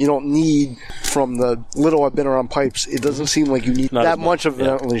 too. You don't need, from the little I've been around pipes, it doesn't seem like you need Not that as much of yeah.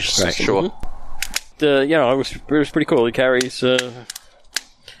 an ventilation Right. system. Sure. you know, it was pretty cool. He carries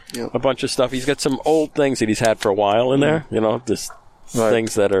Yeah. a bunch of stuff. He's got some old things that he's had for a while in there. You know, just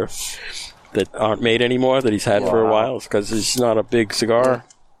things that aren't made anymore that he's had for a while. Because it's not a big cigar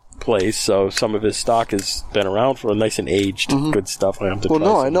place, so some of his stock has been around for nice and aged, good stuff. I have to Well, try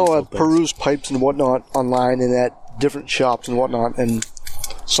no, some I of know these I old things. peruse pipes and whatnot online and at different shops and whatnot, and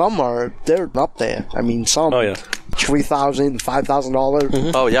they're up there. I mean, some Oh, yeah. $3,000,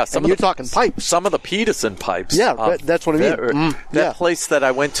 $5,000. Oh yeah, some And of you're the talking pipes. Some of the Peterson pipes. Yeah, that's what I mean. That Yeah. place that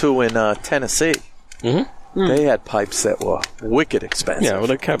I went to in Tennessee, they had pipes that were wicked expensive. Yeah, well,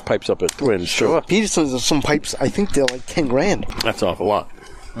 they have pipes up at Twins. Sure. Peterson's have some pipes. I think they're like $10,000. That's an awful lot.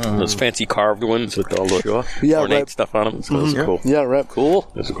 Those fancy carved ones with all the Yeah, ornate right. stuff on them. Those are cool. Yeah, right.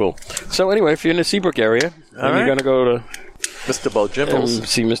 Cool. Those are cool. So anyway, if you're in the Seabrook area, and right. you're going to go to Mr. Bojimbles.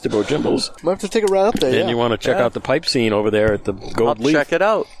 see Mr. Bojimbles, Might have to take it right up there. and Yeah. you want to check out the pipe scene over there at the I'll Gold Leaf, check it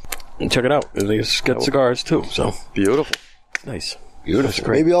out. and check it out. And they get cigars too, so Beautiful. nice. Beautiful.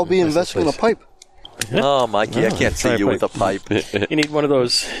 Great. Maybe I'll be Nice investing in a place. pipe. Oh, Mikey, I can't try see a you with a pipe. pipe. You need one of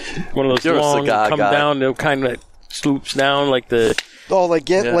those You're a long, cigar come guy. down, the kind that sloops down like the. Oh, like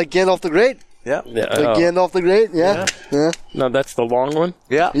Gandalf the Great? Yeah. Yeah, Like Gandalf the Great? Yeah. Yeah. no, that's the long one.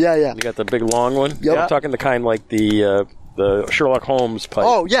 Yeah. Yeah, yeah. You got the big long one. Yep. I'm talking the kind like the Sherlock Holmes pipe.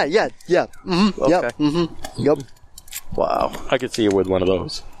 Oh, yeah, yeah, yeah. Mm-hmm. Yep. Okay. Mm-hmm. Yep. Wow. I could see you with one of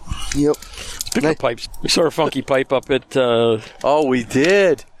those. Yep. Speaking of pipes, we saw a funky pipe up at Oh, we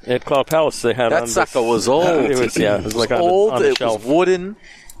did. Cloud Palace. They had That on sucker was old. It was it was like on, old. on the It shelf. was wooden.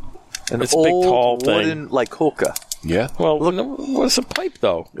 An It's a big, old tall thing. wooden like hookah. Yeah. Well, no, it was a pipe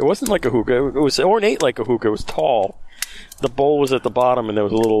though. It wasn't like a hookah. It was ornate like a hookah. It was tall. The bowl was at the bottom, and there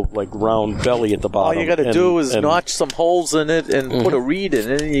was a little like round belly at the All bottom. you got to do is and notch some holes in it and put a reed in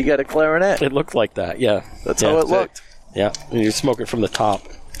it, and you got a clarinet. It looked like that. Yeah, That's yeah, how it looked. Yeah, and you smoke it from the top.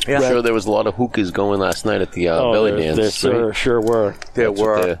 Yeah. I'm sure there was a lot of hookahs going last night at the belly dance. There right? sure were. There That's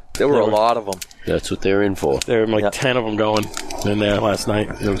what were a lot of them. That's what they're in for. There were like Yeah. 10 of them going in there last night.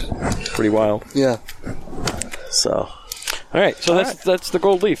 It was pretty wild. Yeah. So All right, so that's the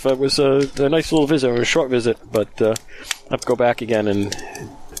Gold Leaf. It was a nice little visit. It was a short visit, but I have to go back again and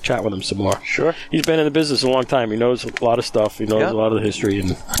chat with him some more. Sure. He's been in the business a long time. He knows a lot of stuff. He knows Yeah. a lot of the history,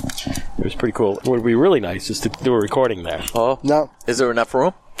 and it was pretty cool. What would be really nice is to do a recording there. Now, is there enough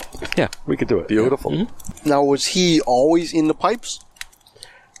room? Yeah, we could do it. Beautiful. now, was he always in the pipes?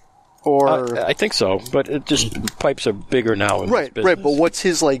 Or I think so, but it just pipes are bigger now in this right, business. right. But what's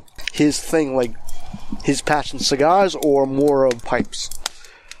his thing? Like his passion, cigars or more of pipes?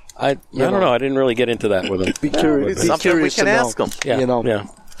 I don't know. I didn't really get into that with him. Be curious. It's Be something we curious can to know. ask him Yeah, You know. yeah.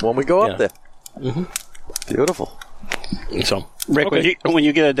 when we go Yeah. up there. Beautiful. So, Rick, okay. when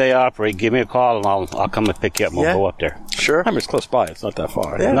you get a day off, Rick, give me a call and I'll come and pick you up and we'll Yeah. go up there. Sure. I mean, it's close by. It's not that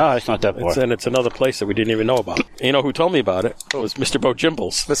far. Yeah. No, it's not that far. It's another place that we didn't even know about. You know who told me about it? It was Mr.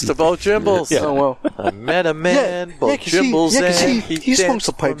 Bojimbles. Mr. Bojimbles. Yeah. Oh well. I met a man, 'cause Bojimbles, and he smokes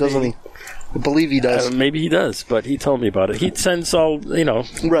a pipe, doesn't he? I believe he does. Maybe he does, but he told me about it. He sends all,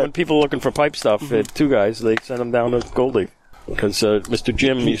 when people are looking for pipe stuff at Two Guys, they send them down to Gold Leaf. Because Mr.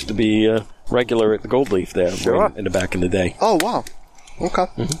 Jim used to be regular at the Gold Leaf there Sure. in the back in the day. Oh wow. Okay.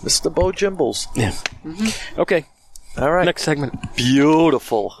 Mr. Bojimbles. Yeah. Okay, All right. next segment.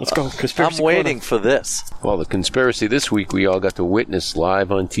 Beautiful. Let's go. I'm Conspiracy waiting for this. Well, the conspiracy this week we all got to witness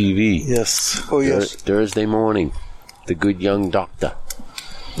live on TV. Yes. Oh yes. Thursday morning, the good young doctor,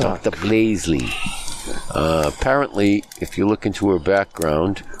 Dr. Blaisley. Apparently, if you look into her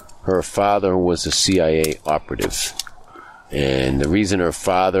background, her father was a CIA operative. And the reason her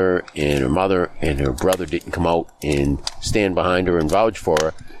father and her mother and her brother didn't come out and stand behind her and vouch for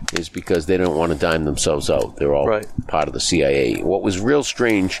her is because they didn't want to dime themselves out. They're all Right. part of the CIA. What was real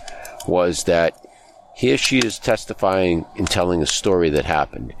strange was that here she is testifying and telling a story that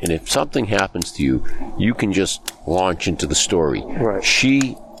happened. And if something happens to you, you can just launch into the story. Right.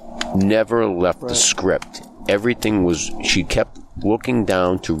 She never left the script. Everything was, she kept looking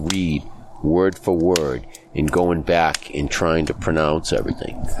down to read word for word and going back and trying to pronounce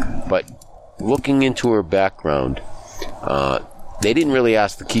everything. But looking into her background, they didn't really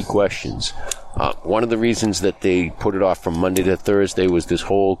ask the key questions. One of the reasons that they put it off from Monday to Thursday was this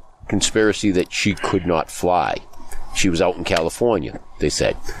whole conspiracy that she could not fly. She was out in California, they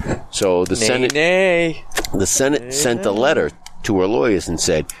said. So the Senate Nay. sent a letter to her lawyers and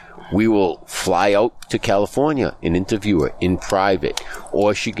said, we will fly out to California and interview her in private,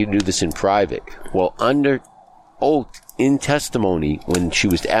 or she could do this in private. Well, under oath in testimony, when she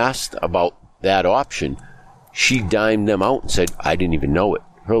was asked about that option, she dimed them out and said, I didn't even know it.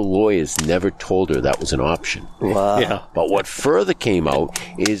 Her lawyers never told her that was an option. Wow. Yeah. But what further came out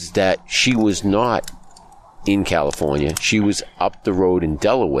is that she was not in California. She was up the road in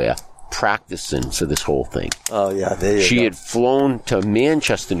Delaware practicing for this whole thing. Oh, yeah, there you She go. had flown to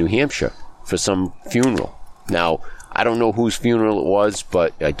Manchester, New Hampshire for some funeral. Now, I don't know whose funeral it was,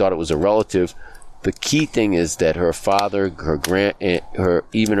 but I thought it was a relative. The key thing is that her father,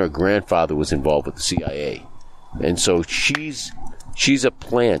 even her grandfather was involved with the CIA. And so she's a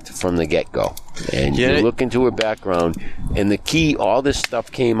plant from the get-go. And Yeah. you look into her background, and the key, all this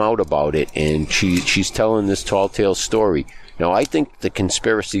stuff came out about it, and she's telling this tall tale story. Now, I think the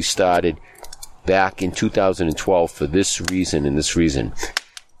conspiracy started back in 2012 for this reason and this reason.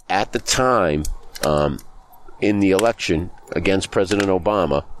 At the time, in the election against President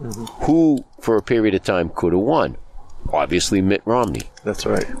Obama, who, for a period of time, could have won? Obviously, Mitt Romney. That's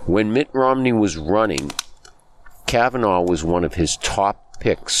right. When Mitt Romney was running, Kavanaugh was one of his top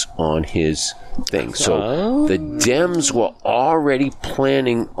picks on his thing. So the Dems were already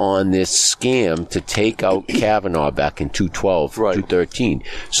planning on this scam to take out Kavanaugh back in 2012, Right. 2013.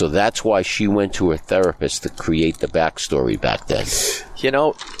 So that's why she went to her therapist to create the backstory back then. You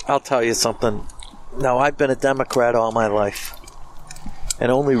know, I'll tell you something. Now, I've been a Democrat all my life.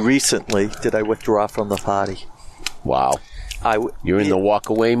 And only recently did I withdraw from the party. Wow. You're in the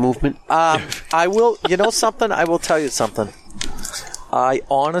walk-away movement? I will, you know something? I will tell you something. I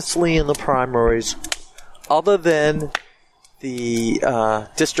honestly, in the primaries, other than the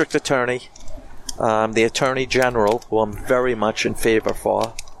district attorney, the attorney general, who I'm very much in favor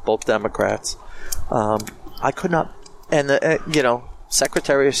for, both Democrats, I could not, and the,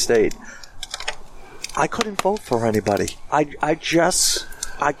 Secretary of State, I couldn't vote for anybody. I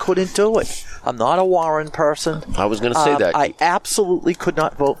couldn't do it. I'm not a Warren person. I was going to say that. I absolutely could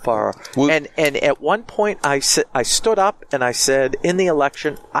not vote for her. Well, and at one point, I stood up and I said, in the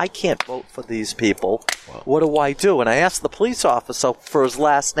election, I can't vote for these people. Wow. What do I do? And I asked the police officer for his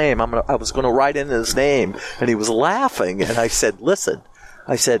last name. I was going to write in his name, and he was laughing. And I said, listen,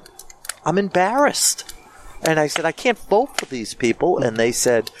 I'm embarrassed. And I said, I can't vote for these people. And they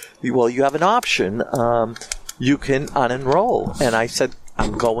said, well, you have an option. You can unenroll. And I said,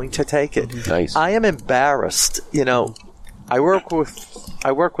 I'm going to take it. Nice. I am embarrassed. I work with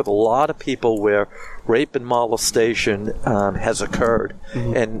a lot of people where rape and molestation has occurred,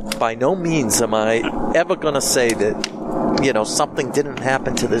 and by no means am I ever going to say that something didn't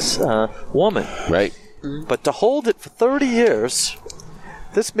happen to this woman. Right. But to hold it for 30 years,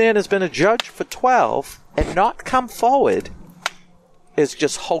 this man has been a judge for 12 and not come forward is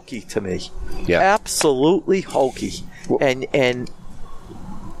just hokey to me. Yeah. Absolutely hokey. And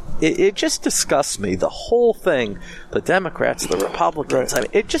it just disgusts me, the whole thing. The Democrats, the Republicans,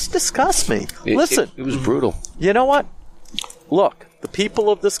 it just disgusts me. Listen. It was brutal. You know what? Look, the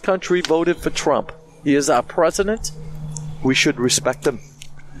people of this country voted for Trump. He is our president. We should respect him.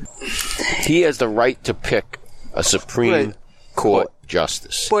 He has the right to pick a Supreme Court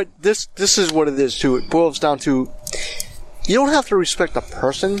justice. But this is what it is, too. It boils down to, you don't have to respect the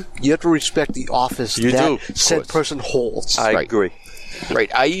person. You have to respect the office said person holds. I agree.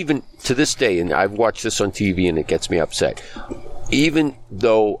 Right. I even, to this day, and I've watched this on TV and it gets me upset, even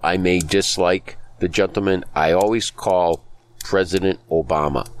though I may dislike the gentleman, I always call President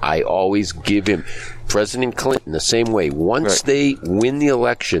Obama. I always give him President Clinton the same way. Once they win the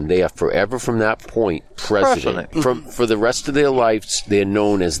election, they are forever from that point president. For the rest of their lives, they're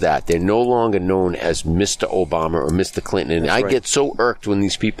known as that. They're no longer known as Mr. Obama or Mr. Clinton. And I get so irked when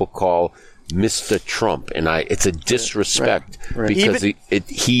these people call Mr. Trump, and it's a disrespect because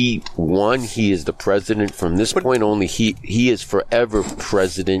he won. He is the president from this point only. He is forever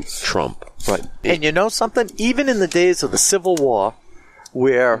President Trump. Right. And you know something? Even in the days of the Civil War,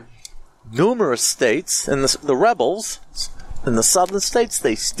 where numerous states and the rebels in the southern states,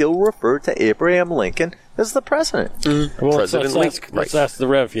 they still refer to Abraham Lincoln as the president. Well, President Lincoln. Let's ask the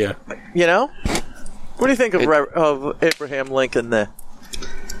Rev, yeah. What do you think of Abraham Lincoln there?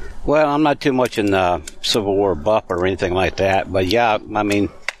 Well, I'm not too much in Civil War buff or anything like that, but yeah, I mean,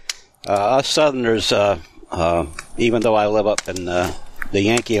 us Southerners, even though I live up in the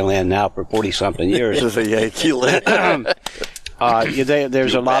Yankee land now for 40-something years, This is a Yankee land.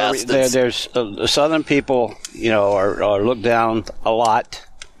 there's a lot of there's Southern people, are looked down a lot,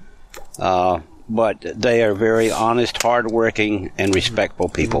 but they are very honest, hardworking, and respectful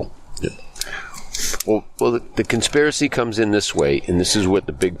people. Well, the conspiracy comes in this way, and this is what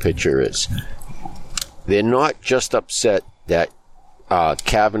the big picture is. They're not just upset that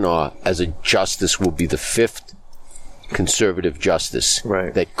Kavanaugh, as a justice, will be the 5th conservative justice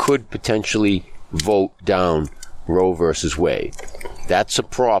that could potentially vote down Roe versus Wade. That's a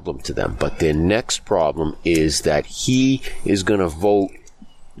problem to them. But their next problem is that he is going to vote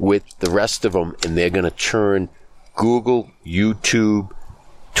with the rest of them, and they're going to turn Google, YouTube,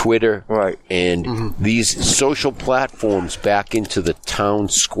 Twitter, and these social platforms back into the town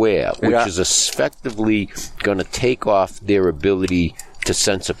square, which is effectively going to take off their ability to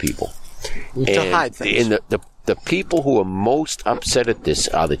censor people. To hide things. And the people who are most upset at this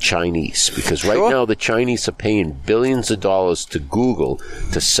are the Chinese, because right now the Chinese are paying billions of dollars to Google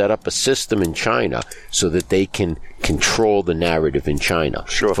to set up a system in China so that they can control the narrative in China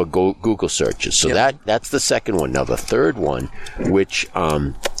for Google searches. So that's the second one. Now the third one, which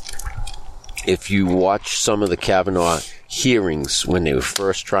if you watch some of the Kavanaugh hearings when they were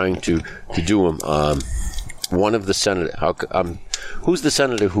first trying to do them, one of the senators, who's the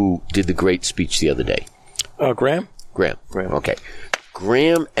senator who did the great speech the other day? Graham? Graham. Okay.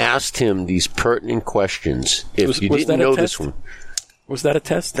 Graham asked him these pertinent questions. If you didn't know this one. Was that a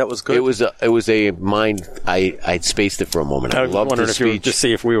test? That was good. It was a mind. I'd spaced it for a moment. I was wondering if you were just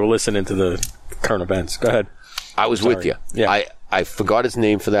see if we were listening to the current events. Go ahead. I was with you. Yeah. I forgot his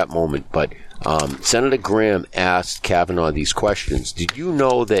name for that moment, but Senator Graham asked Kavanaugh these questions. Did you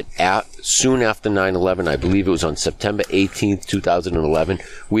know that soon after 9/11, I believe it was on September 18th, 2011,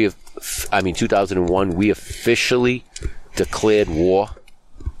 2001, we officially declared war?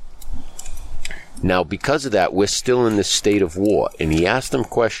 Now, because of that, we're still in this state of war. And he asked them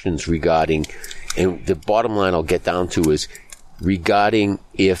questions regarding, and the bottom line I'll get down to is, regarding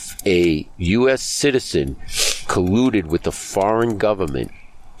if a U.S. citizen colluded with the foreign government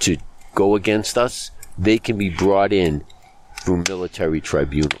to go against us, they can be brought in through military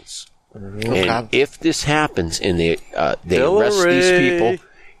tribunals. And if this happens and they arrest these people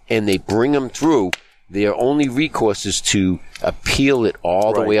and they bring them through, their only recourse is to appeal it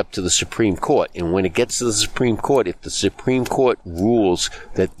all the way up to the Supreme Court. And when it gets to the Supreme Court, if the Supreme Court rules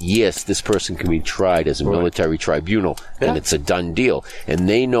that, yes, this person can be tried as a military tribunal, then it's a done deal. And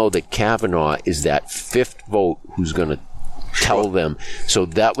they know that Kavanaugh is that 5th vote who's going to tell them. So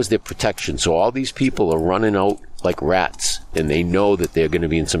that was their protection. So all these people are running out like rats, and they know that they're going to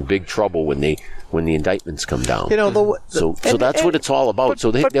be in some big trouble when the indictments come down. So that's what it's all about.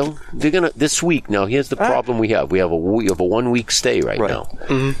 So they're gonna this week. Now here's the problem we have. We have a 1 week stay right now.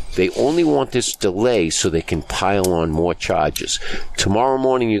 Mm-hmm. They only want this delay so they can pile on more charges. Tomorrow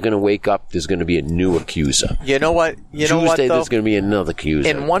morning you're going to wake up. There's going to be a new accuser. You know what? Tuesday there's going to be another accuser.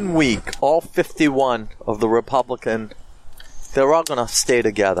 In 1 week, all 51 of the Republican, they're all going to stay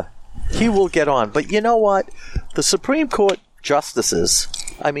together. He will get on. But you know what? The Supreme Court justices,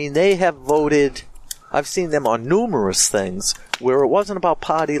 I mean, they have voted, I've seen them on numerous things where it wasn't about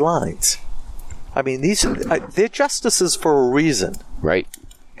party lines. I mean, they're justices for a reason. Right.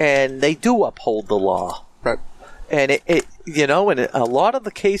 And they do uphold the law. Right. And in a lot of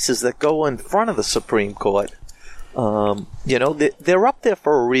the cases that go in front of the Supreme Court, they're up there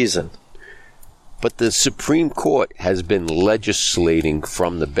for a reason. But the Supreme Court has been legislating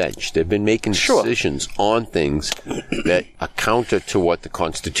from the bench. They've been making decisions on things that are counter to what the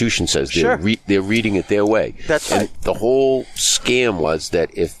Constitution says. They're reading it their way. That's right. And the whole scam was that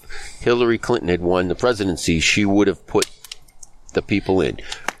if Hillary Clinton had won the presidency, she would have put the people in.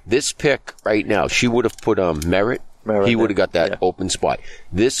 This pick right now, she would have put Merritt. He would have got that open spot.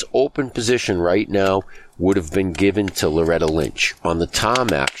 This open position right now would have been given to Loretta Lynch. On the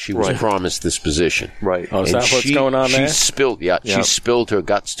tarmac, she was promised this position. Right. Oh, is that what's going on there? She spilled her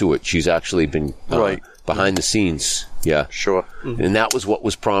guts to it. She's actually been behind the scenes. Yeah. Sure. Mm-hmm. And that was what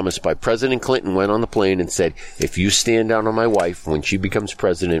was promised by President Clinton. Went on the plane and said, if you stand down on my wife when she becomes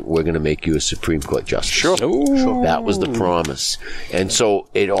president, we're going to make you a Supreme Court justice. Sure. That was the promise. And so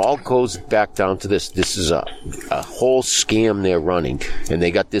it all goes back down to this. This is a whole scam they're running. And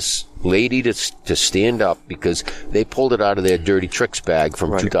they got this lady to stand up because they pulled it out of their dirty tricks bag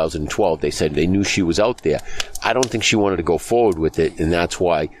from 2012. They said they knew she was out there. I don't think she wanted to go forward with it. And that's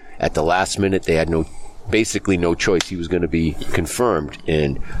why at the last minute they had basically no choice. He was going to be confirmed,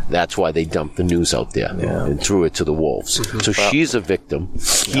 and that's why they dumped the news out there and threw it to the wolves. Mm-hmm. So she's a victim,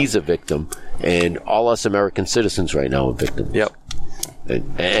 he's a victim, and all us American citizens right now are victims. Yep.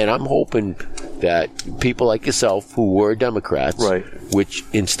 And I'm hoping that people like yourself who were Democrats, which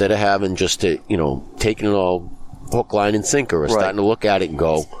instead of having just taking it all hook, line, and sinker, are starting to look at it and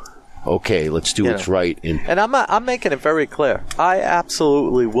go, okay, let's do what's right. And I'm making it very clear. I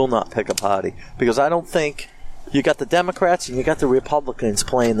absolutely will not pick a party because I don't think you got the Democrats and you got the Republicans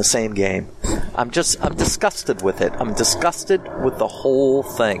playing the same game. I'm disgusted with it. I'm disgusted with the whole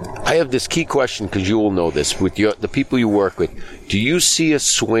thing. I have this key question because you will know this with the people you work with. Do you see a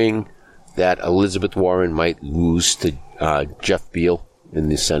swing that Elizabeth Warren might lose to Jeff Beal in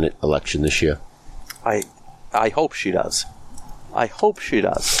the Senate election this year? I hope she does. I hope she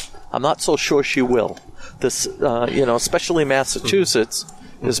does. I'm not so sure she will. This, especially Massachusetts,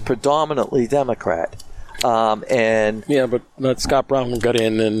 is predominantly Democrat. But Scott Brown got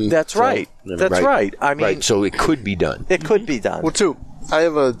in, and that's right. That's right. I mean, right. So it could be done. It could be done. Well, too, I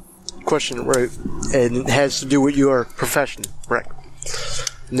have a question, right, and it has to do with your profession, Rick.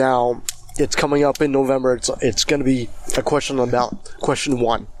 Now, it's coming up in November. It's going to be a question on the ballot. Question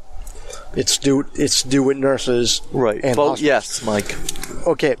 1. It's due with nurses, right? And vote hospitals. Yes, Mike.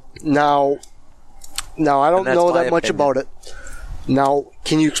 Okay. Now I don't know that much about it. Now,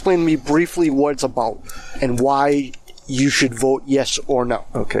 can you explain to me briefly what it's about and why you should vote yes or no?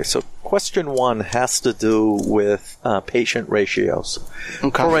 Okay, so question 1 has to do with patient ratios.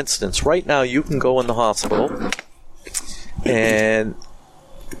 Okay. For instance, right now you can go in the hospital and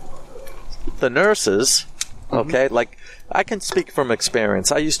the nurses, okay, like I can speak from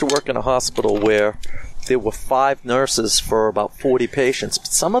experience. I used to work in a hospital where there were 5 nurses for about 40 patients. But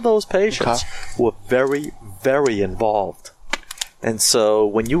some of those patients were very, very involved. And so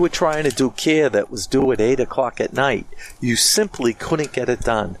when you were trying to do care that was due at 8 o'clock at night, you simply couldn't get it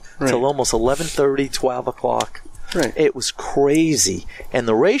done till almost 11:30, 12 o'clock. Right. It was crazy. And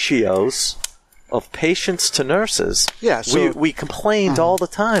the ratios of patients to nurses, we complained all the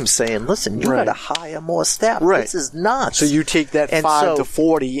time saying, listen, you got to hire more staff. Right. This is nuts. So you take that 5 to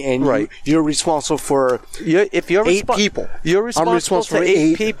 40 and you're responsible for if you're 8 people. You're responsible for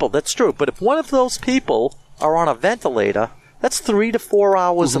 8 people. That's true. But if one of those people are on a ventilator, that's 3 to 4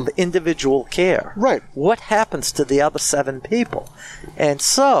 hours of individual care. Right. What happens to the other 7 people? And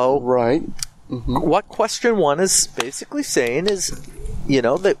so, what question 1 is basically saying is,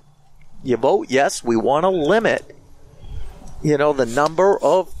 that you vote yes, we want to limit, the number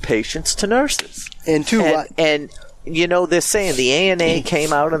of patients to nurses. And 2, they're saying the ANA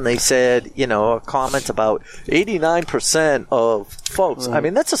came out and they said, a comment about 89% of folks. I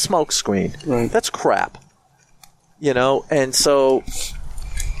mean, that's a smokescreen. Right. That's crap. And so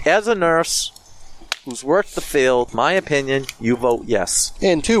as a nurse who's worked the field, my opinion, you vote yes.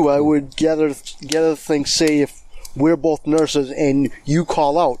 And 2, I would gather things, say if we're both nurses and you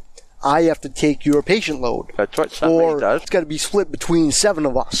call out, I have to take your patient load. That's what somebody does. It's got to be split between 7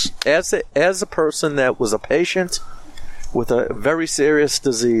 of us. As a person that was a patient with a very serious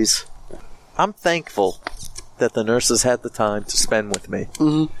disease, I'm thankful that the nurses had the time to spend with me.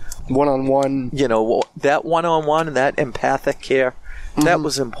 Mm-hmm. One-on-one. That one-on-one and that empathic care, that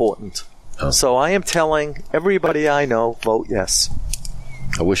was important. So I am telling everybody I know, vote yes.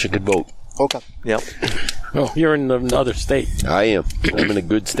 I wish I could vote. Okay. Yep. Oh, you're in another state. I am. I'm in a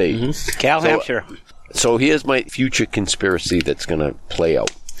good state. Cal Hampshire. So here's my future conspiracy that's going to play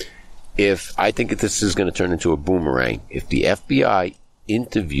out. I think this is going to turn into a boomerang. If the FBI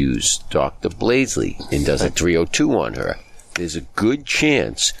interviews Dr. Blaisley and does a 302 on her, there's a good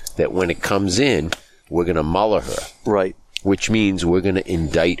chance that when it comes in, we're going to muller her. Right. Which means we're going to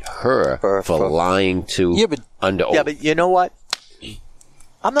indict her for lying to under oath. Yeah, but you know what?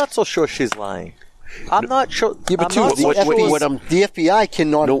 I'm not so sure she's lying. I'm not sure. Yeah, but I'm not so sure. the FBI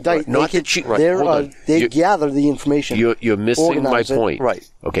cannot indict. They gather the information. You're missing my point. Right.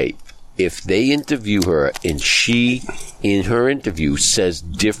 Okay. If they interview her and she, in her interview, says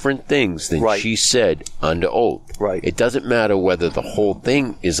different things than she said under oath, it doesn't matter whether the whole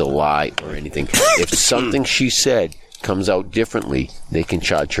thing is a lie or anything. If something she said comes out differently, they can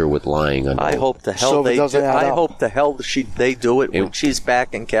charge her with lying under oath. I hope the hell they do it when she's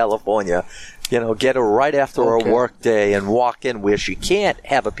back in California. Get her right after her work day and walk in where she can't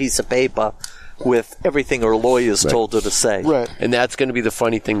have a piece of paper with everything her lawyers told her to say. Right. And that's going to be the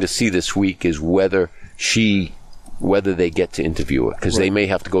funny thing to see this week is whether they get to interview her. Because they may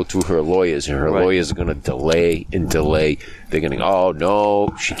have to go through her lawyers, and her lawyers are going to delay and delay. They're going to go, oh,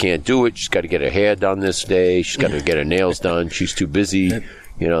 no, she can't do it. She's got to get her hair done this day. She's got to get her nails done. She's too busy.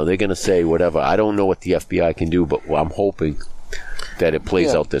 They're going to say whatever. I don't know what the FBI can do, but I'm hoping that it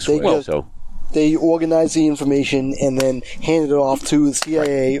plays out this way. They organize the information and then hand it off to the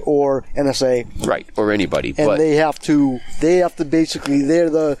CIA or NSA. Right, or anybody. And but they have to basically, they're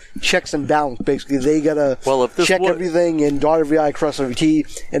the checks and balance. Basically, they got to check everything and dot every I, cross every T,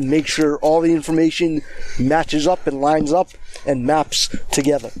 and make sure all the information matches up and lines up and maps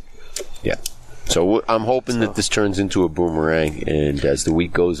together. Yeah. So I'm hoping that this turns into a boomerang, and as the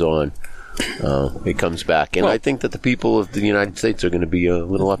week goes on, it comes back. And I think that the people of the United States are going to be a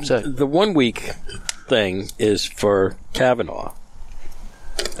little upset. The 1 week thing is for Kavanaugh.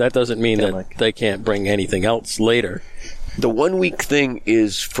 That doesn't mean that they can't bring anything else later. The 1 week thing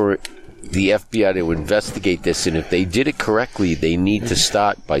is for the FBI to investigate this, and if they did it correctly, they need to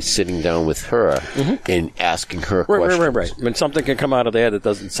start by sitting down with her and asking her questions. Right. When something can come out of there that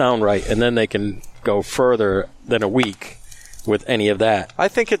doesn't sound right, and then they can go further than a week with any of that. I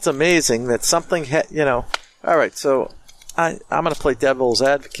think it's amazing that something, all right, so I'm going to play devil's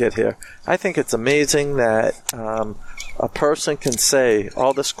advocate here. I think it's amazing that a person can say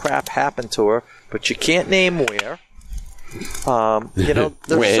all this crap happened to her, but you can't name where. When? You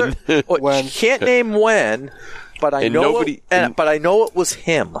can't name when, but I know but I know it was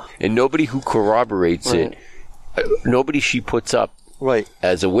him. And nobody who corroborates it, nobody she puts up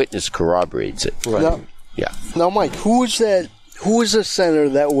as a witness corroborates it. Right. Now, Mike, who is that? Who was the senator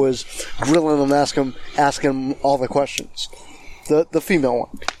that was grilling him, asking him all the questions? The female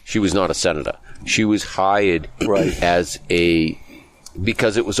one. She was not a senator. She was hired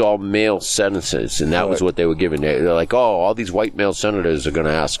because it was all male senators, and that was what they were given. They're like, all these white male senators are going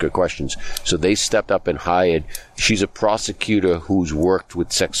to ask her questions. So they stepped up and hired. She's a prosecutor who's worked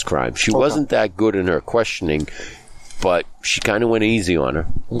with sex crimes. She wasn't that good in her questioning, but she kind of went easy on her.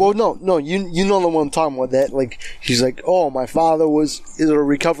 Well, no, you know the one I'm talking about. That like she's like, my father is a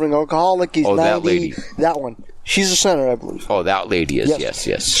recovering alcoholic. He's 90. That lady. That one. She's a senator, I believe. Oh, that lady is.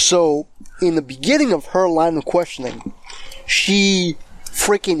 Yes. So in the beginning of her line of questioning, she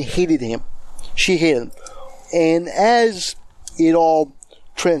freaking hated him. She hated him. And as it all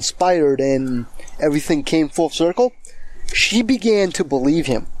transpired and everything came full circle, she began to believe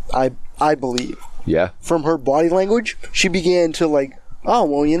him, I believe. Yeah. From her body language, she began to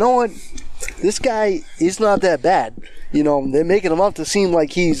you know what? This guy is not that bad. They're making him out to seem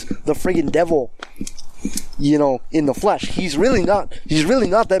like he's the friggin' devil, in the flesh. He's really not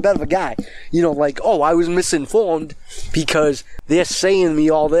that bad of a guy. I was misinformed because they're saying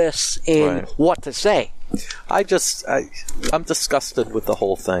me all this and what to say. I'm disgusted with the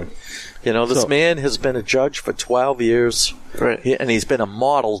whole thing. This man has been a judge for 12 years, and he's been a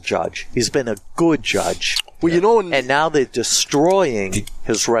model judge. He's been a good judge. Well, and now they're destroying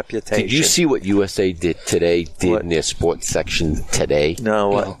his reputation. Did you see what USA did in their sports section today?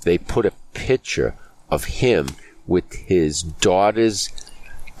 No. They put a picture of him with his daughter's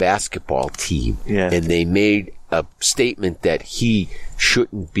basketball team, and they made a statement that he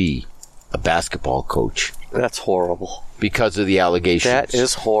shouldn't be a basketball coach. That's horrible. Because of the allegations. That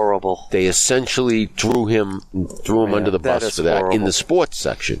is horrible. They essentially threw him under the bus for that horrible. in the sports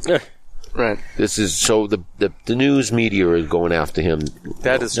section. Right. This is so the news media is going after him.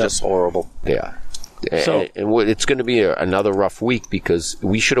 That is just horrible. Yeah. So, and it's going to be another rough week because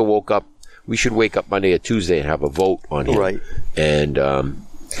we should have woke up. We should wake up Monday or Tuesday and have a vote on him. Right. And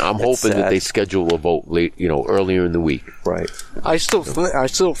I'm hoping that they schedule a vote late, earlier in the week. Right. I still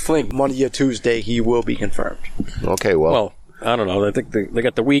think Monday or Tuesday he will be confirmed. Okay. Well, I don't know. I think they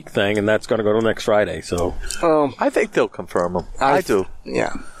got the week thing, and that's going to go to next Friday. So I think they'll confirm him. I do.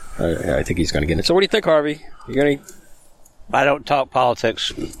 Yeah. I think he's going to get it. So what do you think, Harvey? I don't talk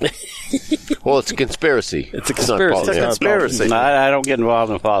politics. Well, it's a conspiracy. It's a conspiracy. It's a conspiracy. No, I don't get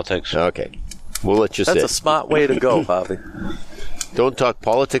involved in politics. Okay. We'll let you That's sit. a smart way to go, Harvey. Don't talk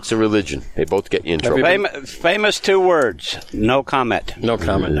politics or religion. They both get you in trouble. Famous 2 words. No comment. No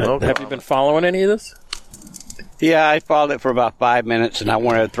comment. Have you been following any of this? Yeah, I followed it for about 5 minutes, and I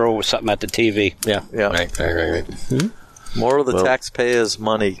wanted to throw something at the TV. Yeah. Right. More of the taxpayers'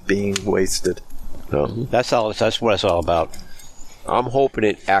 money being wasted. No. That's all. That's what it's all about. I'm hoping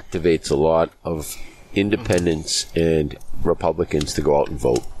it activates a lot of independents and Republicans to go out and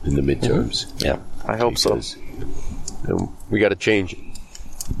vote in the midterms. Yeah. I hope so. We got to change it.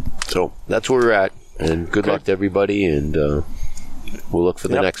 So that's where we're at. And good luck to everybody. And we'll look for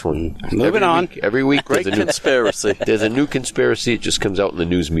the next one. Moving on. Every week, Great conspiracy. There's a new conspiracy. It just comes out in the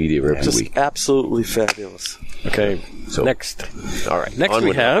news media every Just week. absolutely fabulous. Okay. So next. All right. Next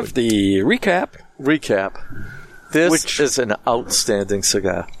we have the recap. This is an outstanding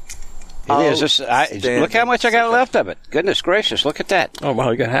cigar. It is. Look how much I got left of it. Goodness gracious! Look at that. Oh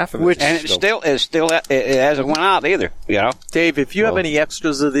wow, you got half of it. And it hasn't went out either. Dave, if you have any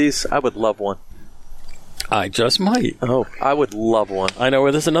extras of these, I would love one. I just might. Oh, I would love one. I know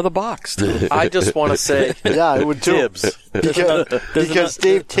where there's another box. I just want to say, Yeah, I would too. dibs. Because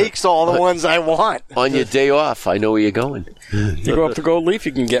Dave takes all the ones I want. On your day off, I know where you're going. You go up to Gold Leaf,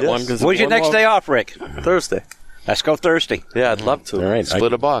 you can get one. When's your next day off, Rick? Thursday. Let's go Thursday. Yeah, I'd love to. All right.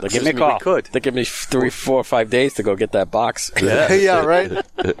 Split a box. Give me a call. We could. They give me 3, 4, 5 days to go get that box. Yeah, Yeah, right.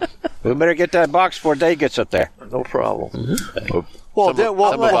 We better get that box before Dave gets up there. no problem. Well, Some Dave, of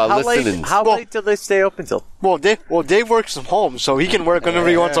our listenings. How late do they stay open till? Dave works from home, so he can work whenever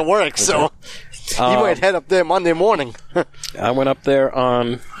he wants to work. So he might head up there Monday morning. I went up there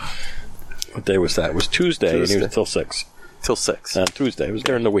on, what day was that? It was Tuesday, and he was till 6. Till 6. On Tuesday. It was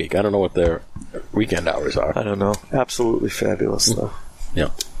during the week. I don't know what their weekend hours are. I don't know. Absolutely fabulous, though. Yeah.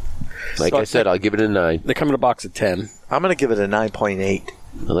 Like I said, I'll give it a 9. They come in a box of 10. I'm going to give it a 9.8.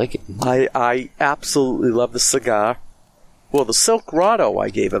 I like it. I absolutely love the cigar. Well, the Silverado I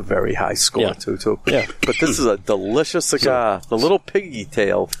gave a very high score Yeah. to, too. Yeah. But this is a delicious cigar. The little piggy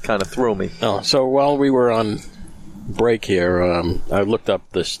tail kind of threw me. Oh, so while we were on break here, I looked up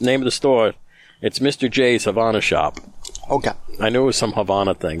the name of the store. It's Mr. J's Havana Shop. Okay. I knew it was some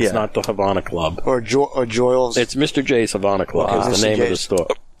Havana thing. It's Yeah. not the Havana Club. Or Joel's. It's Mr. J's Havana Club. Wow. Is the Mr. name of the J's. store.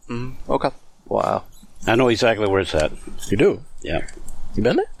 Okay. Wow. I know exactly where it's at. You do? Yeah. You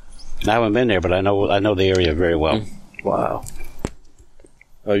been there? I haven't been there, but I know the area very well. Wow.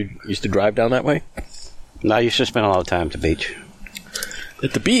 Oh, you used to drive down that way? No, I used to spend a lot of time at the beach.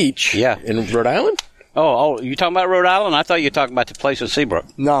 At the beach? Yeah. In Rhode Island? Oh, you talking about Rhode Island? I thought you were talking about the place in Seabrook.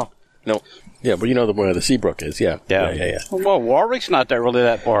 No. No. Yeah, but you know where the Seabrook is. Yeah. Yeah. Well, Warwick's not really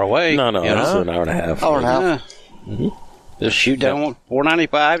that far away. No, you it's know? an hour and a half. Hour and a half. Yeah. Just shoot down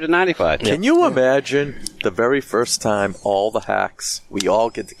 495 to 95. Can you imagine the very first time all the hacks, we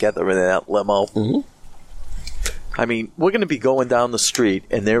all get together in that limo? Mhm. I mean, we're going to be going down the street,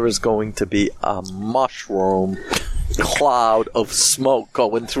 and there is going to be a mushroom cloud of smoke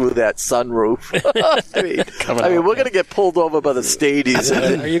going through that sunroof. I mean, we're going to get pulled over by the Stadies,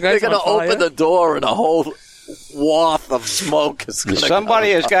 and Are you guys they're going to on fire? open the door, and a whole wath of smoke is going to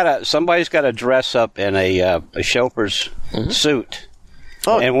Somebody's got to dress up in a chauffeur's suit.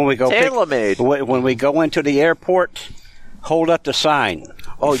 Oh, And when we go tailor-made. when we go into the airport, hold up the sign.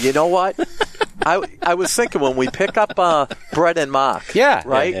 Oh, you know what? I was thinking when we pick up Brett and Mark, Yeah.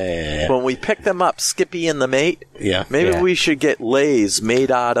 right? Yeah. When we pick them up, Skippy and the mate, Yeah. maybe Yeah. we should get Lays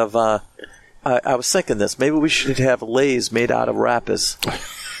made out of. I was thinking this. Maybe we should have Lays made out of wrappers,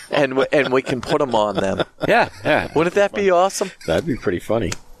 and we can put them on them. Yeah. Wouldn't that be awesome? That'd be pretty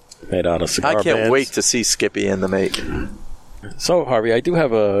funny. Made out of cigar I can't bands. wait to see Skippy and the mate. So, Harvey, I do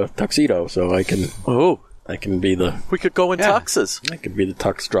have a tuxedo, so I can be the We could go in Yeah. tuxes.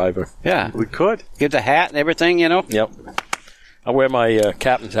 tux driver. Yeah. We could. Get the hat and everything, you know. Yep. I'll wear my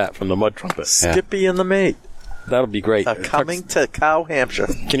captain's hat from the Mud Trumpet. Skippy and the mate That'll be great. coming to Cow Hampshire.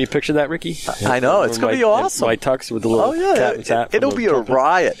 Can you picture that, Ricky? I know, it's gonna be awesome. My tux with the little Oh yeah, captain's hat. from it'll the be a Trumpet.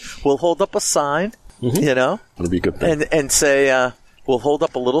 riot. We'll hold up a sign, you know. It'll be a good thing. and say we'll hold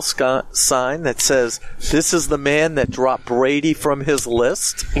up a little sign that says this is the man that dropped Brady from his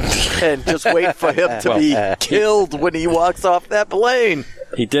list and just wait for him to be killed when he walks off that plane.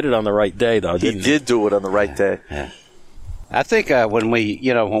 He did it on the right day, though, He didn't did do it on the right day. I think when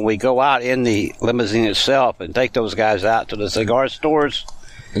we go out in the limousine itself and take those guys out to the cigar stores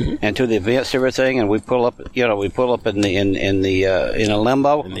and to the events, everything, and we pull up in a limbo.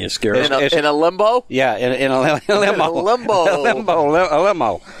 In the Ascara. In a limbo? Yeah, in a limo. A limbo. A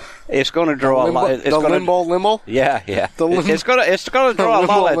limo. It's going to draw a lot. The limbo limo? Yeah. The lim- It's going to draw a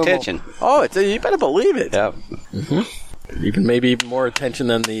limbo lot of limo. attention. Oh, you better believe it. Yeah. maybe even more attention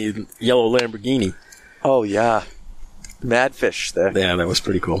than the yellow Lamborghini. Oh yeah, Mad Fish there. Yeah, that was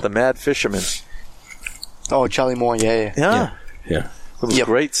pretty cool. The Mad Fisherman. Oh, Charlie Moore, yeah. Yeah, Yeah. it was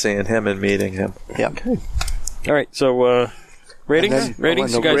great seeing him and meeting him. Yep. All right, so ratings? And then-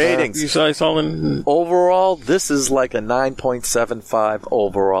 Ratings? oh, You guys, ratings. You guys all in? Overall, this is like a 9.75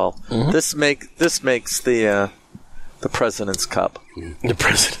 overall. This makes the President's Cup. The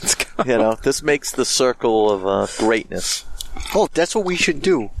President's Cup. You know, this makes the circle of greatness. Oh, that's what we should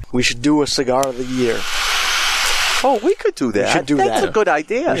do. We should do a cigar of the year. Oh, we could do that. should do That's that. a good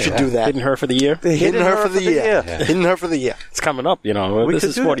idea. We should do that. Hidden Her for the year? Hidden her for the year. Hidden her for the year. It's coming up, you know. We This could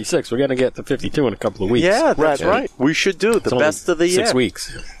is do that. 46. We're going to get to 52 in a couple of weeks. Yeah, that's Right. right. We should do It's the only best of the year. 6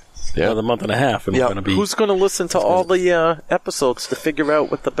 weeks. Another month and a half, and Yeah. we're going to be... Who's going to listen to all the episodes to figure out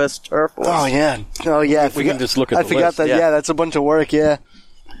what the best turf was? Oh, yeah. Oh, yeah. We can just look at I the forgot list. that, Yeah. yeah, that's a bunch of work, yeah.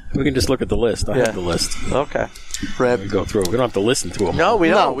 We can just look at the list. I Yeah. have the list. Okay. We Red. go through. We don't have to listen to them. No, we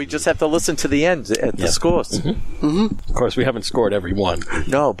don't. No. We just have to listen to the end at the scores. Of course, we haven't scored every one.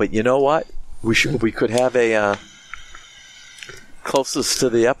 No, but you know what? We could have a closest to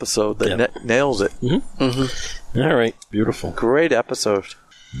the episode that Yeah. nails it. All right. Beautiful. Great episode.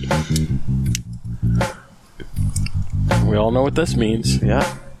 We all know what this means.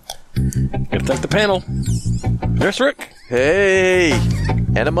 Yeah. Gotta thank the panel. There's Rick. Hey,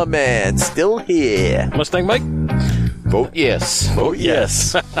 Enema Man, still here. Mustang Mike. Vote yes. Vote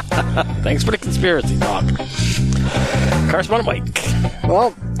yes. Thanks for the conspiracy talk. Correspondent Mike.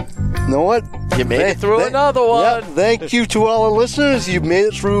 Well, you know what? You made it through another one. Yeah, thank you to all our listeners. You've made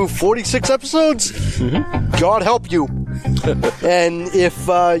it through 46 episodes. Mm-hmm. God help you. And if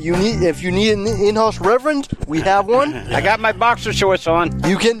you need an in-house reverend, we have one. I got my boxer shorts on.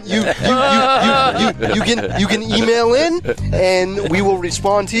 You can you can email in, and we will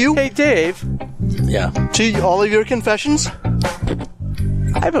respond to you Hey, Dave, Yeah. to all of your confessions.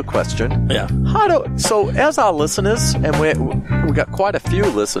 I have a question. Yeah. So as our listeners, and we got quite a few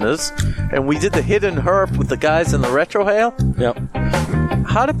listeners, and we did the hidden herp with the guys in the retro hail. Yep.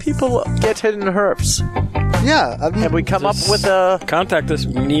 How do people get hidden herps? Yeah, Have we come up with a? Contact us.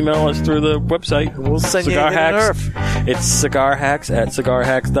 You can email us through the website. We'll send you a Cigar hidden Hacks. herp. It's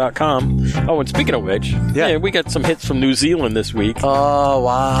cigarhacks@cigarhacks.com. Oh, and speaking of which, Yeah. we got some hits from New Zealand this week. Oh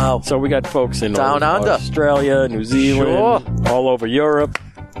wow! So we got folks in Down under. Australia, New Zealand, all over Europe.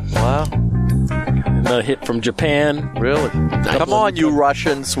 Wow! And a hit from Japan. Really? Come on, you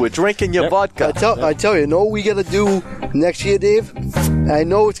Russians! We're drinking your Yep. vodka. I tell you, know what we got to do next year, Dave? I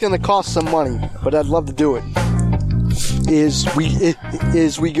know it's going to cost some money, but I'd love to do it. Is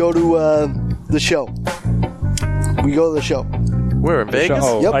we go to the show? We go to the show. We're in Vegas.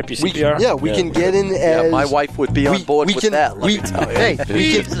 Oh, Yep. IPCPR? We can get in as. Yeah, my wife would be on board with that. Let me tell you. Hey,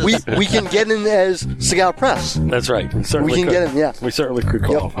 we can get in as Cigar Press. That's right. We certainly We can could. get in, yeah. We certainly could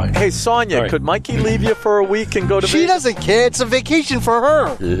qualify. Hey, Sonia, All right. could Mikey leave you for a week and go to She Vegas? doesn't care. It's a vacation for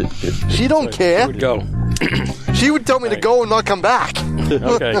her. She don't care. Would go. She would tell me to go and not come back.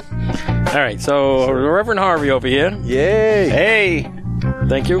 Okay. All right. So Reverend Harvey over here. Yay! Hey,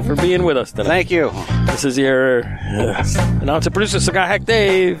 Thank you for being with us tonight. thank you. This is your announcer producer Cigar Hack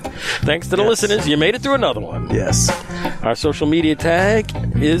Dave. Thanks to the listeners, you made it through another one. Yes. Our social media tag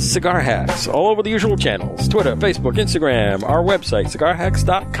is Cigar Hacks, all over the usual channels: Twitter, Facebook, Instagram, our website,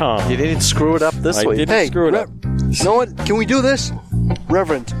 cigarhacks.com. You didn't screw it up this I week. didn't Hey, screw it up. You know what? Can we do this?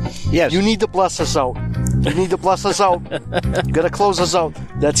 Reverend, Yes. you need to bless us out. You need to bless us out. You got to close us out.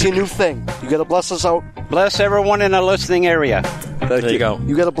 That's your new thing. You got to bless us out. Bless everyone in the listening area. Thank There you go.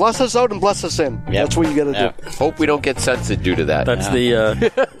 You got to bless us out and bless us in. Yep. That's what you got to Yep. Hope we don't get censored due to that. That's do. Yeah.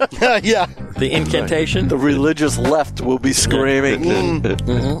 the incantation. The religious left will be screaming.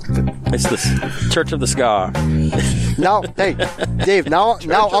 It's the Church of the Cigar. Now, hey, Dave. Now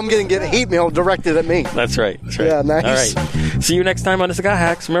I'm gonna get hate mail directed at me. That's right. That's right. Yeah, nice. All right. See you next time on the Cigar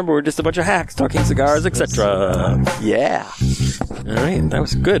Hacks. Remember, we're just a bunch of hacks talking cigars, etc. Yeah. All right. That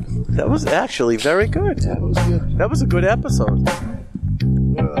was good. That was actually very good. That was good. That was a good episode.